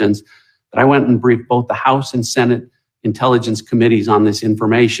Intelligence that I went and briefed both the House and Senate Intelligence Committees on this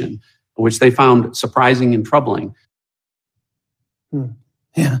information, which they found surprising and troubling.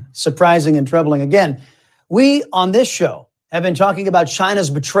 Yeah, surprising and troubling. Again, we on this show have been talking about China's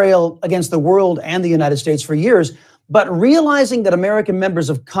betrayal against the world and the United States for years, but realizing that American members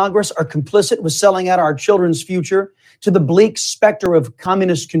of Congress are complicit with selling out our children's future to the bleak specter of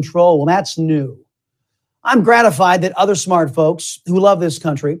communist control, well, that's new. I'm gratified that other smart folks who love this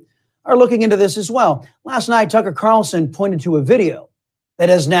country are looking into this as well. Last night, Tucker Carlson pointed to a video that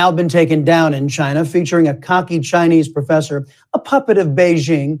has now been taken down in China, featuring a cocky Chinese professor, a puppet of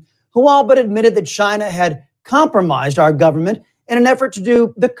Beijing, who all but admitted that China had compromised our government in an effort to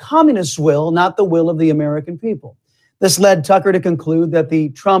do the communist will, not the will of the American people. This led Tucker to conclude that the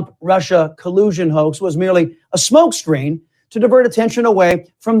Trump-Russia collusion hoax was merely a smokescreen to divert attention away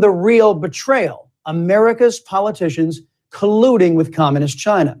from the real betrayal, America's politicians colluding with communist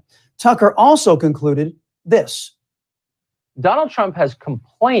China. Tucker also concluded this. Donald Trump has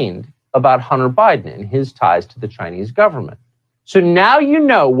complained about Hunter Biden and his ties to the Chinese government. So now you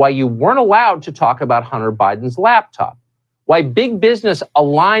know why you weren't allowed to talk about Hunter Biden's laptop, why big business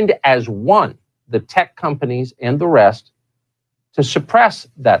aligned as one, the tech companies and the rest, to suppress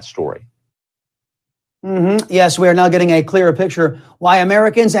that story. Yes, we are now getting a clearer picture why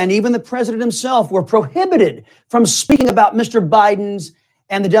Americans and even the president himself were prohibited from speaking about Mr. Biden's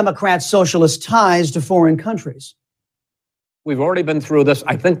and the Democrats' socialist ties to foreign countries. We've already been through this.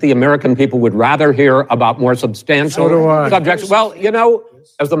 I think the American people would rather hear about more substantial subjects. Well, you know,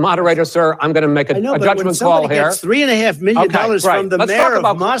 as the moderator, sir, I'm going to make a judgment call here. $3.5 million from the mayor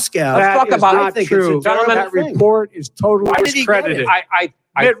of Moscow. Let's talk about that. True. Gentlemen, that report is totally discredited.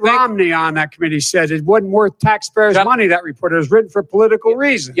 Mitt Romney on that committee said it wasn't worth taxpayers' money. That report was written for political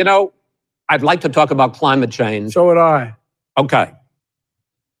reasons. You know, I'd like to talk about climate change. So would I. Okay.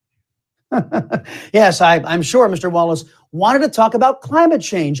 Yes, I'm sure Mr. Wallace wanted to talk about climate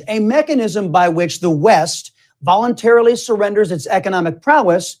change, a mechanism by which the West voluntarily surrenders its economic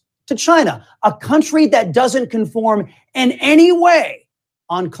prowess to China, a country that doesn't conform in any way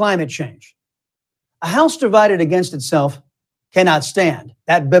on climate change. A house divided against itself cannot stand.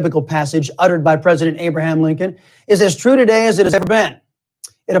 That biblical passage uttered by President Abraham Lincoln is as true today as it has ever been.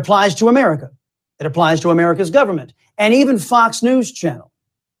 It applies to America. It applies to America's government and even Fox News Channel.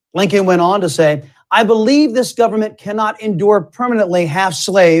 Lincoln went on to say, I believe this government cannot endure permanently half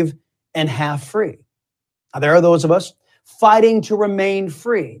slave and half free. Now, there are those of us fighting to remain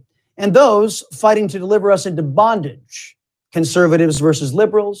free and those fighting to deliver us into bondage. Conservatives versus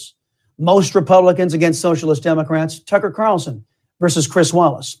liberals, most Republicans against socialist Democrats, Tucker Carlson versus Chris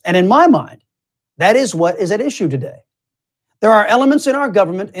Wallace. And in my mind, that is what is at issue today. There are elements in our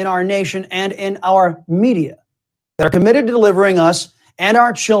government, in our nation, and in our media that are committed to delivering us and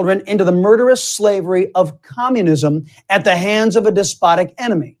our children into the murderous slavery of communism at the hands of a despotic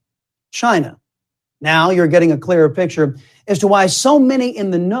enemy, China. Now you're getting a clearer picture as to why so many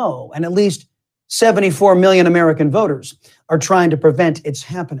in the know, and at least 74 million American voters, are trying to prevent its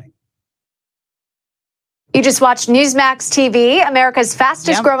happening. You just watched Newsmax TV, America's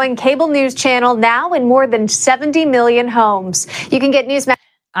fastest growing cable news channel, now in more than 70 million homes. You can get Newsmax.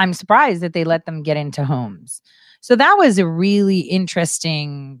 I'm surprised that they let them get into homes. So that was a really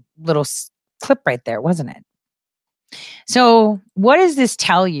interesting little clip right there, wasn't it? So what does this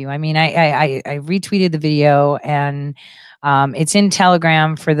tell you? I mean, I retweeted the video and it's in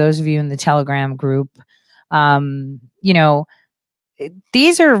Telegram for those of you in the Telegram group. You know,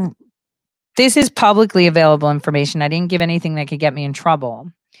 this is publicly available information. I didn't give anything that could get me in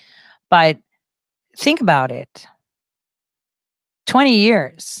trouble. But think about it. 20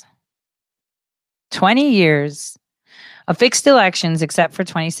 years. 20 years of fixed elections, except for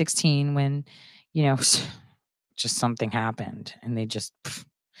 2016 when, you know, just something happened and they just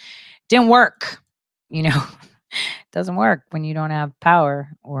didn't work. You know, it doesn't work when you don't have power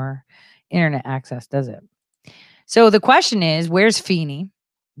or internet access, does it? So the question is, where's Feeney?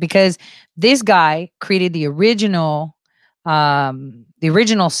 Because this guy created the original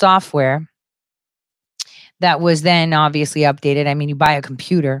software that was then obviously updated. I mean, you buy a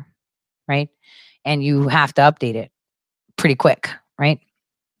computer, right? And you have to update it pretty quick, right?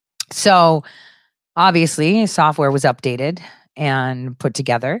 So obviously software was updated and put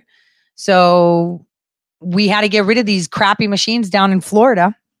together. So we had to get rid of these crappy machines down in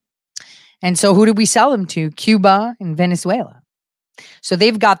Florida. And so who did we sell them to? Cuba and Venezuela. So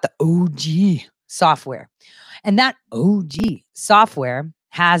they've got the OG software. And that OG software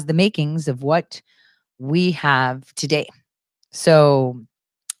has the makings of what we have today. So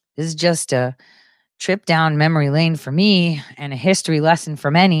this is just a trip down memory lane for me and a history lesson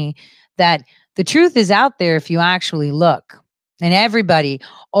for many that the truth is out there if you actually look. And everybody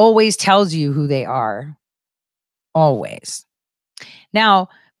always tells you who they are. Always. Now,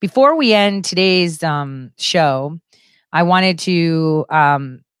 before we end today's show, I wanted to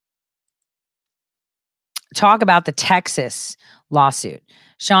talk about the Texas lawsuit.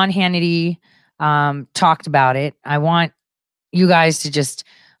 Sean Hannity talked about it. I want you guys to just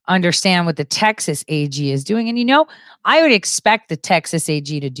understand what the Texas AG is doing. And, you know, I would expect the Texas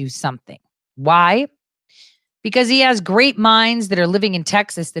AG to do something. Why? Because he has great minds that are living in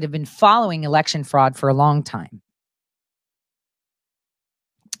Texas that have been following election fraud for a long time.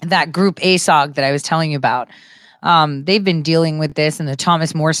 That group ASOG that I was telling you about, they've been dealing with this, and the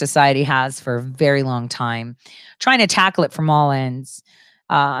Thomas More Society has for a very long time, trying to tackle it from all ends.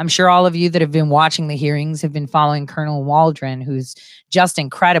 I'm sure all of you that have been watching the hearings have been following Colonel Waldron, who's just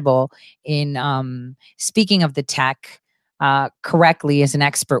incredible in speaking of the tech correctly as an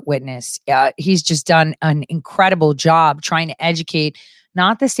expert witness. He's just done an incredible job trying to educate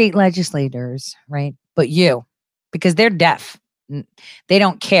not the state legislators, right, but you, because they're deaf. They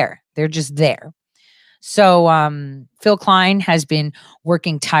don't care. They're just there. So Phil Klein has been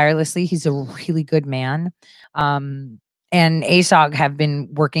working tirelessly. He's a really good man. And ASOG have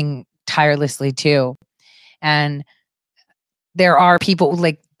been working tirelessly too. And there are people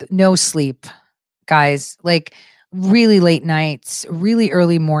like no sleep, guys, like really late nights, really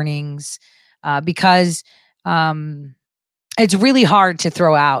early mornings, because it's really hard to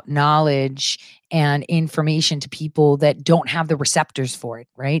throw out knowledge and information to people that don't have the receptors for it,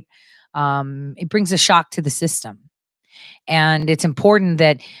 right? It brings a shock to the system. And it's important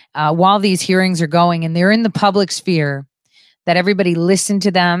that while these hearings are going and they're in the public sphere, that everybody listen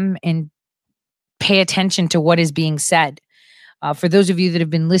to them and pay attention to what is being said. For those of you that have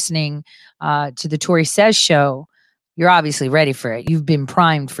been listening to the Tori Says show, You're obviously ready for it. You've been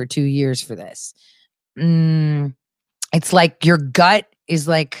primed for 2 years for this. It's like your gut is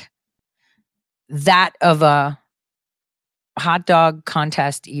like that of a hot dog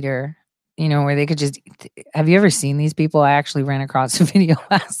contest eater, where they could just, have you ever seen these people? I actually ran across a video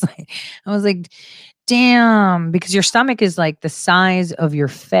last night. I was like, damn, because your stomach is like the size of your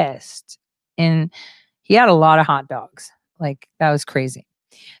fist. And he had a lot of hot dogs. Like, that was crazy.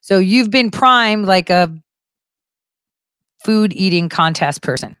 So you've been primed like a food eating contest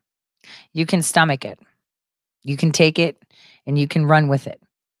person. You can stomach it. You can take it and you can run with it.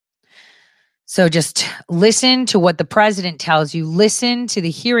 So just listen to what the president tells you. Listen to the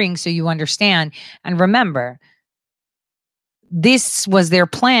hearing so you understand. And remember, this was their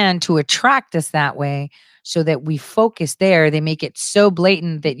plan to attract us that way so that we focus there. They make it so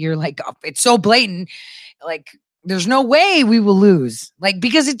blatant that you're like, oh, it's so blatant. Like, there's no way we will lose. Like,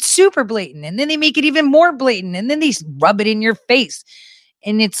 because it's super blatant. And then they make it even more blatant. And then they rub it in your face.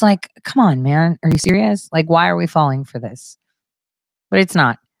 And it's like, come on, man. Are you serious? Like, why are we falling for this? But it's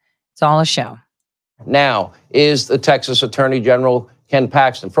not. It's all a show. Now is the Texas Attorney General Ken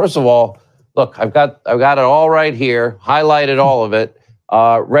Paxton. First of all, look, I've got it all right here, highlighted all of it,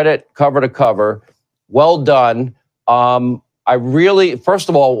 read it cover to cover. Well done. First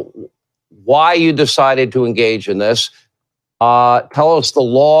of all, why you decided to engage in this. Tell us the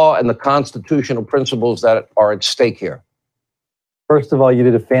law and the constitutional principles that are at stake here. First of all, you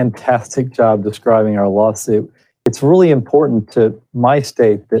did a fantastic job describing our lawsuit. It's really important to my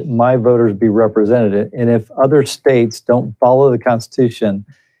state that my voters be represented. And if other states don't follow the Constitution,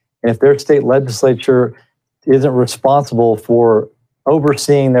 and if their state legislature isn't responsible for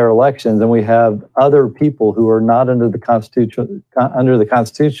overseeing their elections, and we have other people who are not under the Constitution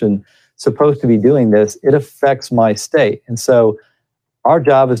supposed to be doing this, it affects my state. And so our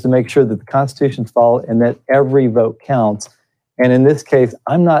job is to make sure that the Constitution's followed and that every vote counts. And in this case,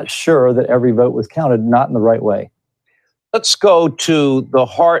 I'm not sure that every vote was counted, not in the right way. Let's go to the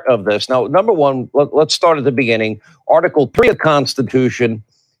heart of this. Now, number one, let's start at the beginning. Article 3 of the Constitution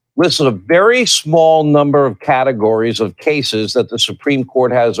lists a very small number of categories of cases that the Supreme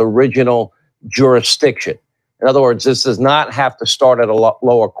Court has original jurisdiction. In other words, this does not have to start at a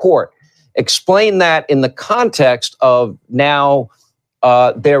lower court. Explain that in the context of now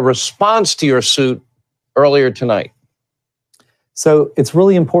their response to your suit earlier tonight. So it's a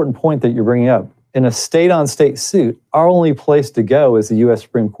really important point that you're bringing up. In a state-on-state suit, our only place to go is the U.S.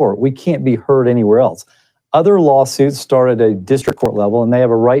 Supreme Court. We can't be heard anywhere else. Other lawsuits start at a district court level, and they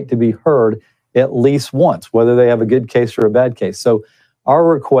have a right to be heard at least once, whether they have a good case or a bad case. So our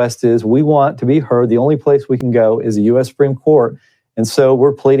request is we want to be heard. The only place we can go is the U.S. Supreme Court. And so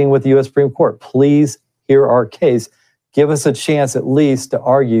we're pleading with the U.S. Supreme Court. Please hear our case. Give us a chance at least to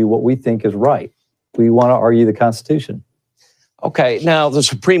argue what we think is right. We want to argue the Constitution. Okay, now the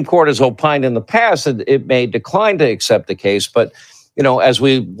Supreme Court has opined in the past that it may decline to accept the case, but as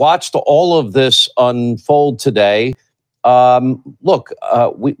we watched all of this unfold today,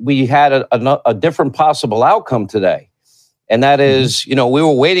 we had a different possible outcome today, and that is, we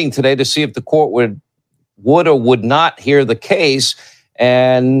were waiting today to see if the court would or would not hear the case,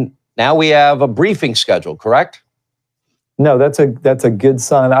 and now we have a briefing schedule. Correct? No, that's a good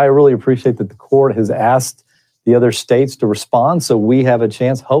sign. I really appreciate that the court has asked the other states to respond, so we have a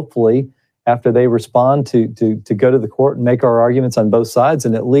chance, hopefully, after they respond, to go to the court and make our arguments on both sides,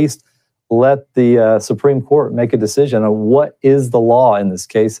 and at least let the Supreme Court make a decision on what is the law in this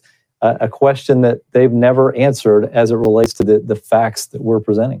case, a question that they've never answered as it relates to the facts that we're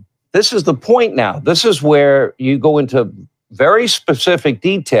presenting. This is the point now. This is where you go into very specific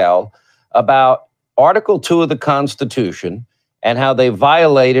detail about Article 2 of the Constitution and how they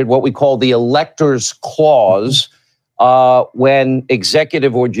violated what we call the Electors Clause when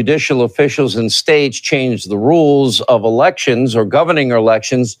executive or judicial officials in states change the rules of elections or governing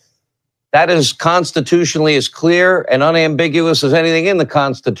elections. That is constitutionally as clear and unambiguous as anything in the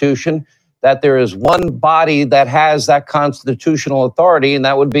Constitution, that there is one body that has that constitutional authority, and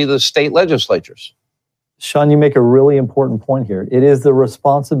that would be the state legislatures. Sean, you make a really important point here. It is the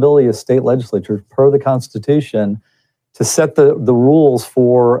responsibility of state legislatures per the Constitution to set the rules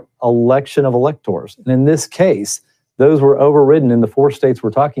for election of electors. And in this case, those were overridden in the 4 states we're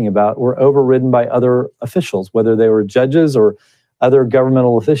talking about, were overridden by other officials, whether they were judges or other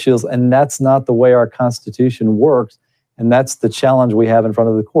governmental officials. And that's not the way our Constitution works. And that's the challenge we have in front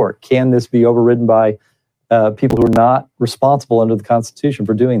of the court. Can this be overridden by people who are not responsible under the Constitution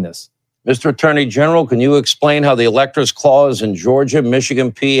for doing this? Mr. Attorney General, can you explain how the Electors Clause in Georgia,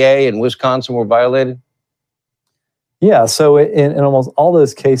 Michigan, PA, and Wisconsin were violated? Yeah, so in almost all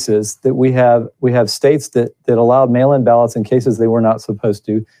those cases that we have states that allowed mail-in ballots in cases they were not supposed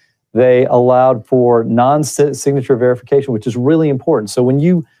to. They allowed for non-signature verification, which is really important. So when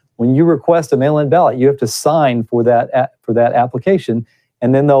you request a mail-in ballot, you have to sign for that application,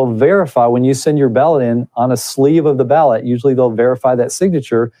 and then they'll verify when you send your ballot in on a sleeve of the ballot. Usually they'll verify that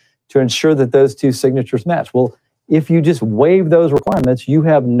signature to ensure that those two signatures match. Well, if you just waive those requirements, you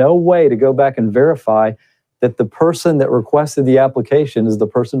have no way to go back and verify that the person that requested the application is the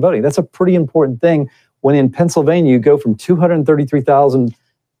person voting. That's a pretty important thing when in Pennsylvania you go from 233,000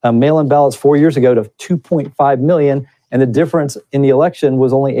 mail-in ballots 4 years ago to 2.5 million, and the difference in the election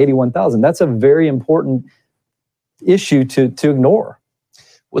was only 81,000. That's a very important issue to ignore.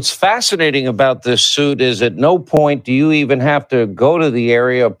 What's fascinating about this suit is at no point do you even have to go to the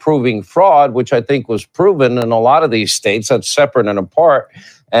area of proving fraud, which I think was proven in a lot of these states. That's separate and apart.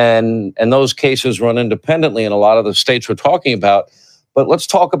 And those cases run independently in a lot of the states we're talking about. But let's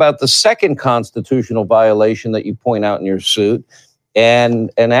talk about the second constitutional violation that you point out in your suit. And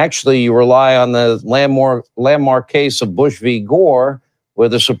actually, you rely on the landmark case of Bush v. Gore, where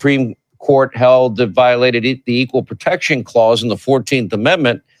the Supreme Court held that violated the Equal Protection Clause in the 14th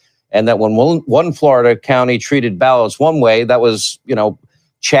Amendment, and that when one Florida county treated ballots one way, that was,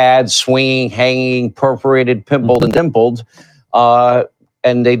 Chad, swinging, hanging, perforated, pimpled, and dimpled.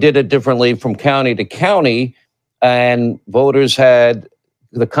 And they did it differently from county to county, and voters had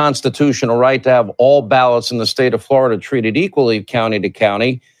the constitutional right to have all ballots in the state of Florida treated equally county to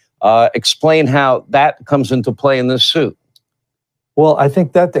county. Explain how that comes into play in this suit. Well, I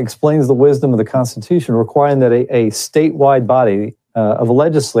think that explains the wisdom of the Constitution, requiring that a statewide body of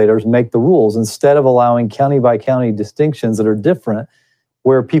legislators make the rules instead of allowing county by county distinctions that are different,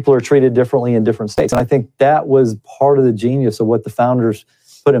 where people are treated differently in different states. And I think that was part of the genius of what the founders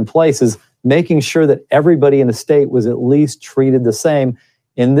put in place, is making sure that everybody in the state was at least treated the same.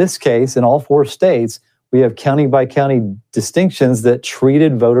 In this case, in all 4 states, we have county by county distinctions that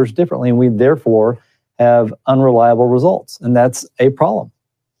treated voters differently, and we therefore have unreliable results, and that's a problem.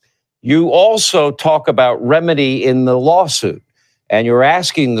 You also talk about remedy in the lawsuit, and you're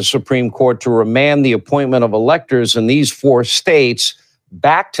asking the Supreme Court to remand the appointment of electors in these 4 states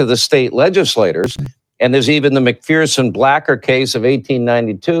back to the state legislators. And there's even the McPherson-Blacker case of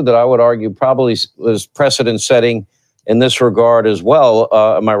 1892 that I would argue probably was precedent-setting in this regard as well.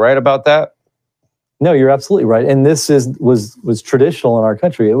 Am I right about that? No, you're absolutely right. And this was traditional in our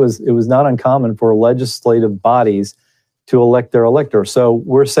country. It was not uncommon for legislative bodies to elect their elector. So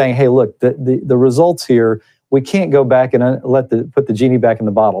we're saying, hey, look, the results here, we can't go back and put the genie back in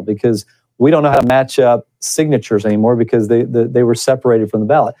the bottle, because we don't know how to match up signatures anymore because they were separated from the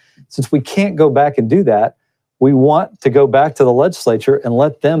ballot. Since we can't go back and do that, we want to go back to the legislature and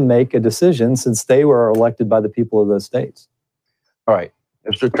let them make a decision, since they were elected by the people of those states. All right.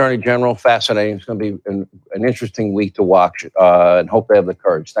 Mr. Attorney General, fascinating. It's going to be an interesting week to watch, and hope they have the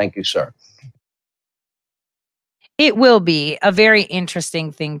courage. Thank you, sir. It will be a very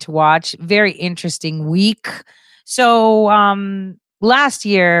interesting thing to watch, very interesting week. So last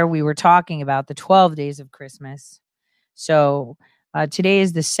year we were talking about the 12 days of Christmas. So today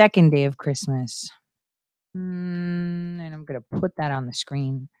is the second day of Christmas. And I'm going to put that on the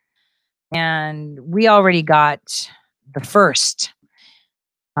screen. And we already got the first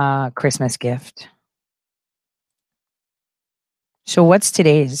Christmas gift. So what's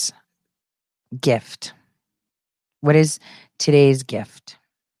today's gift? What is today's gift?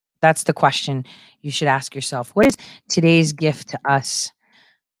 That's the question you should ask yourself. What is today's gift to us?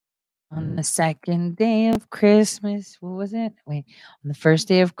 On the second day of Christmas, what was it? Wait, on the first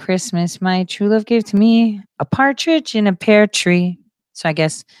day of Christmas, my true love gave to me a partridge in a pear tree. So I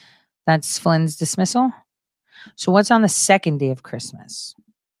guess that's Flynn's dismissal. So what's on the second day of Christmas?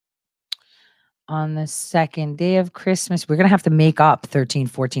 On the second day of Christmas, we're going to have to make up 13,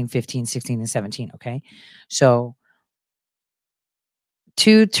 14, 15, 16, and 17, okay? So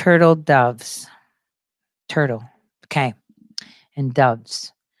 2 turtle doves. Turtle, okay, and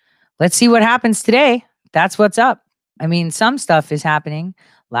doves. Let's see what happens today. That's what's up. I mean, some stuff is happening.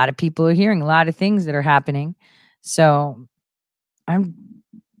 A lot of people are hearing a lot of things that are happening. So I'm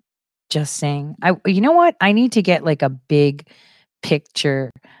just saying, you know what? I need to get like a big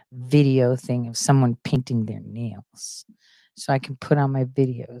picture video thing of someone painting their nails so I can put on my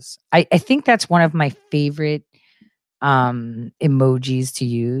videos. I think that's one of my favorite emojis to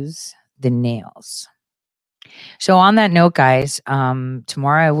use, the nails. So on that note, guys,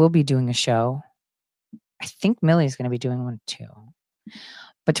 tomorrow I will be doing a show. I think Millie's going to be doing one too.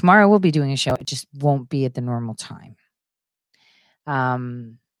 But tomorrow I will be doing a show. It just won't be at the normal time.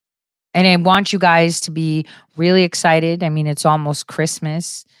 And I want you guys to be really excited. I mean, it's almost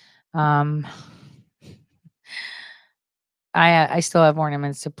Christmas. I still have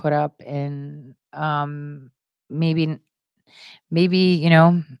ornaments to put up, and maybe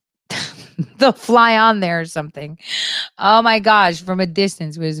they'll fly on there or something. Oh my gosh, from a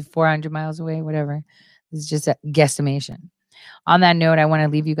distance, was 400 miles away, whatever. It's just a guesstimation. On that note, I want to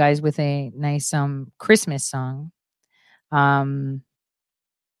leave you guys with a nice Christmas song.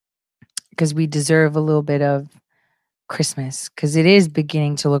 Because we deserve a little bit of Christmas, because it is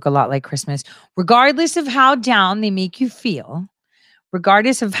beginning to look a lot like Christmas, regardless of how down they make you feel,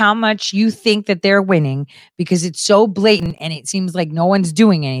 regardless of how much you think that they're winning, because it's so blatant and it seems like no one's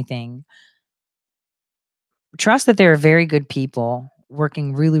doing anything. Trust that there are very good people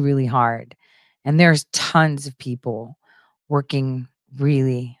working really, really hard. And there's tons of people working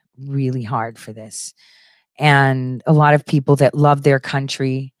really, really hard for this. And a lot of people that love their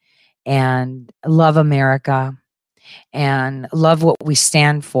country and love America and love what we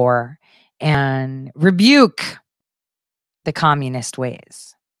stand for and rebuke the communist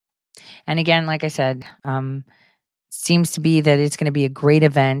ways. And again, like I said, seems to be that it's going to be a great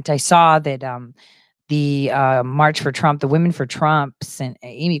event. I saw that the March for Trump, the Women for Trump,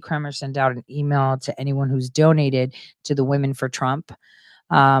 Amy Kremer sent out an email to anyone who's donated to the Women for Trump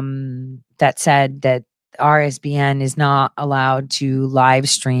that said that RSBN is not allowed to live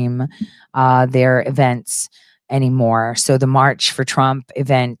stream their events anymore. So the March for Trump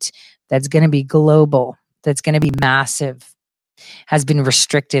event that's going to be global, that's going to be massive, has been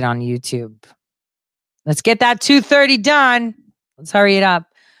restricted on YouTube. Let's get that 230 done. Let's hurry it up.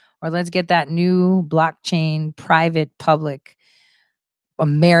 Or let's get that new blockchain, private, public,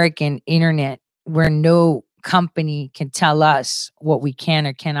 American internet where no company can tell us what we can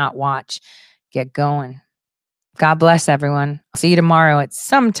or cannot watch. Get going. God bless everyone. I'll see you tomorrow at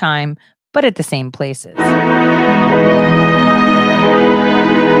some time, but at the same places.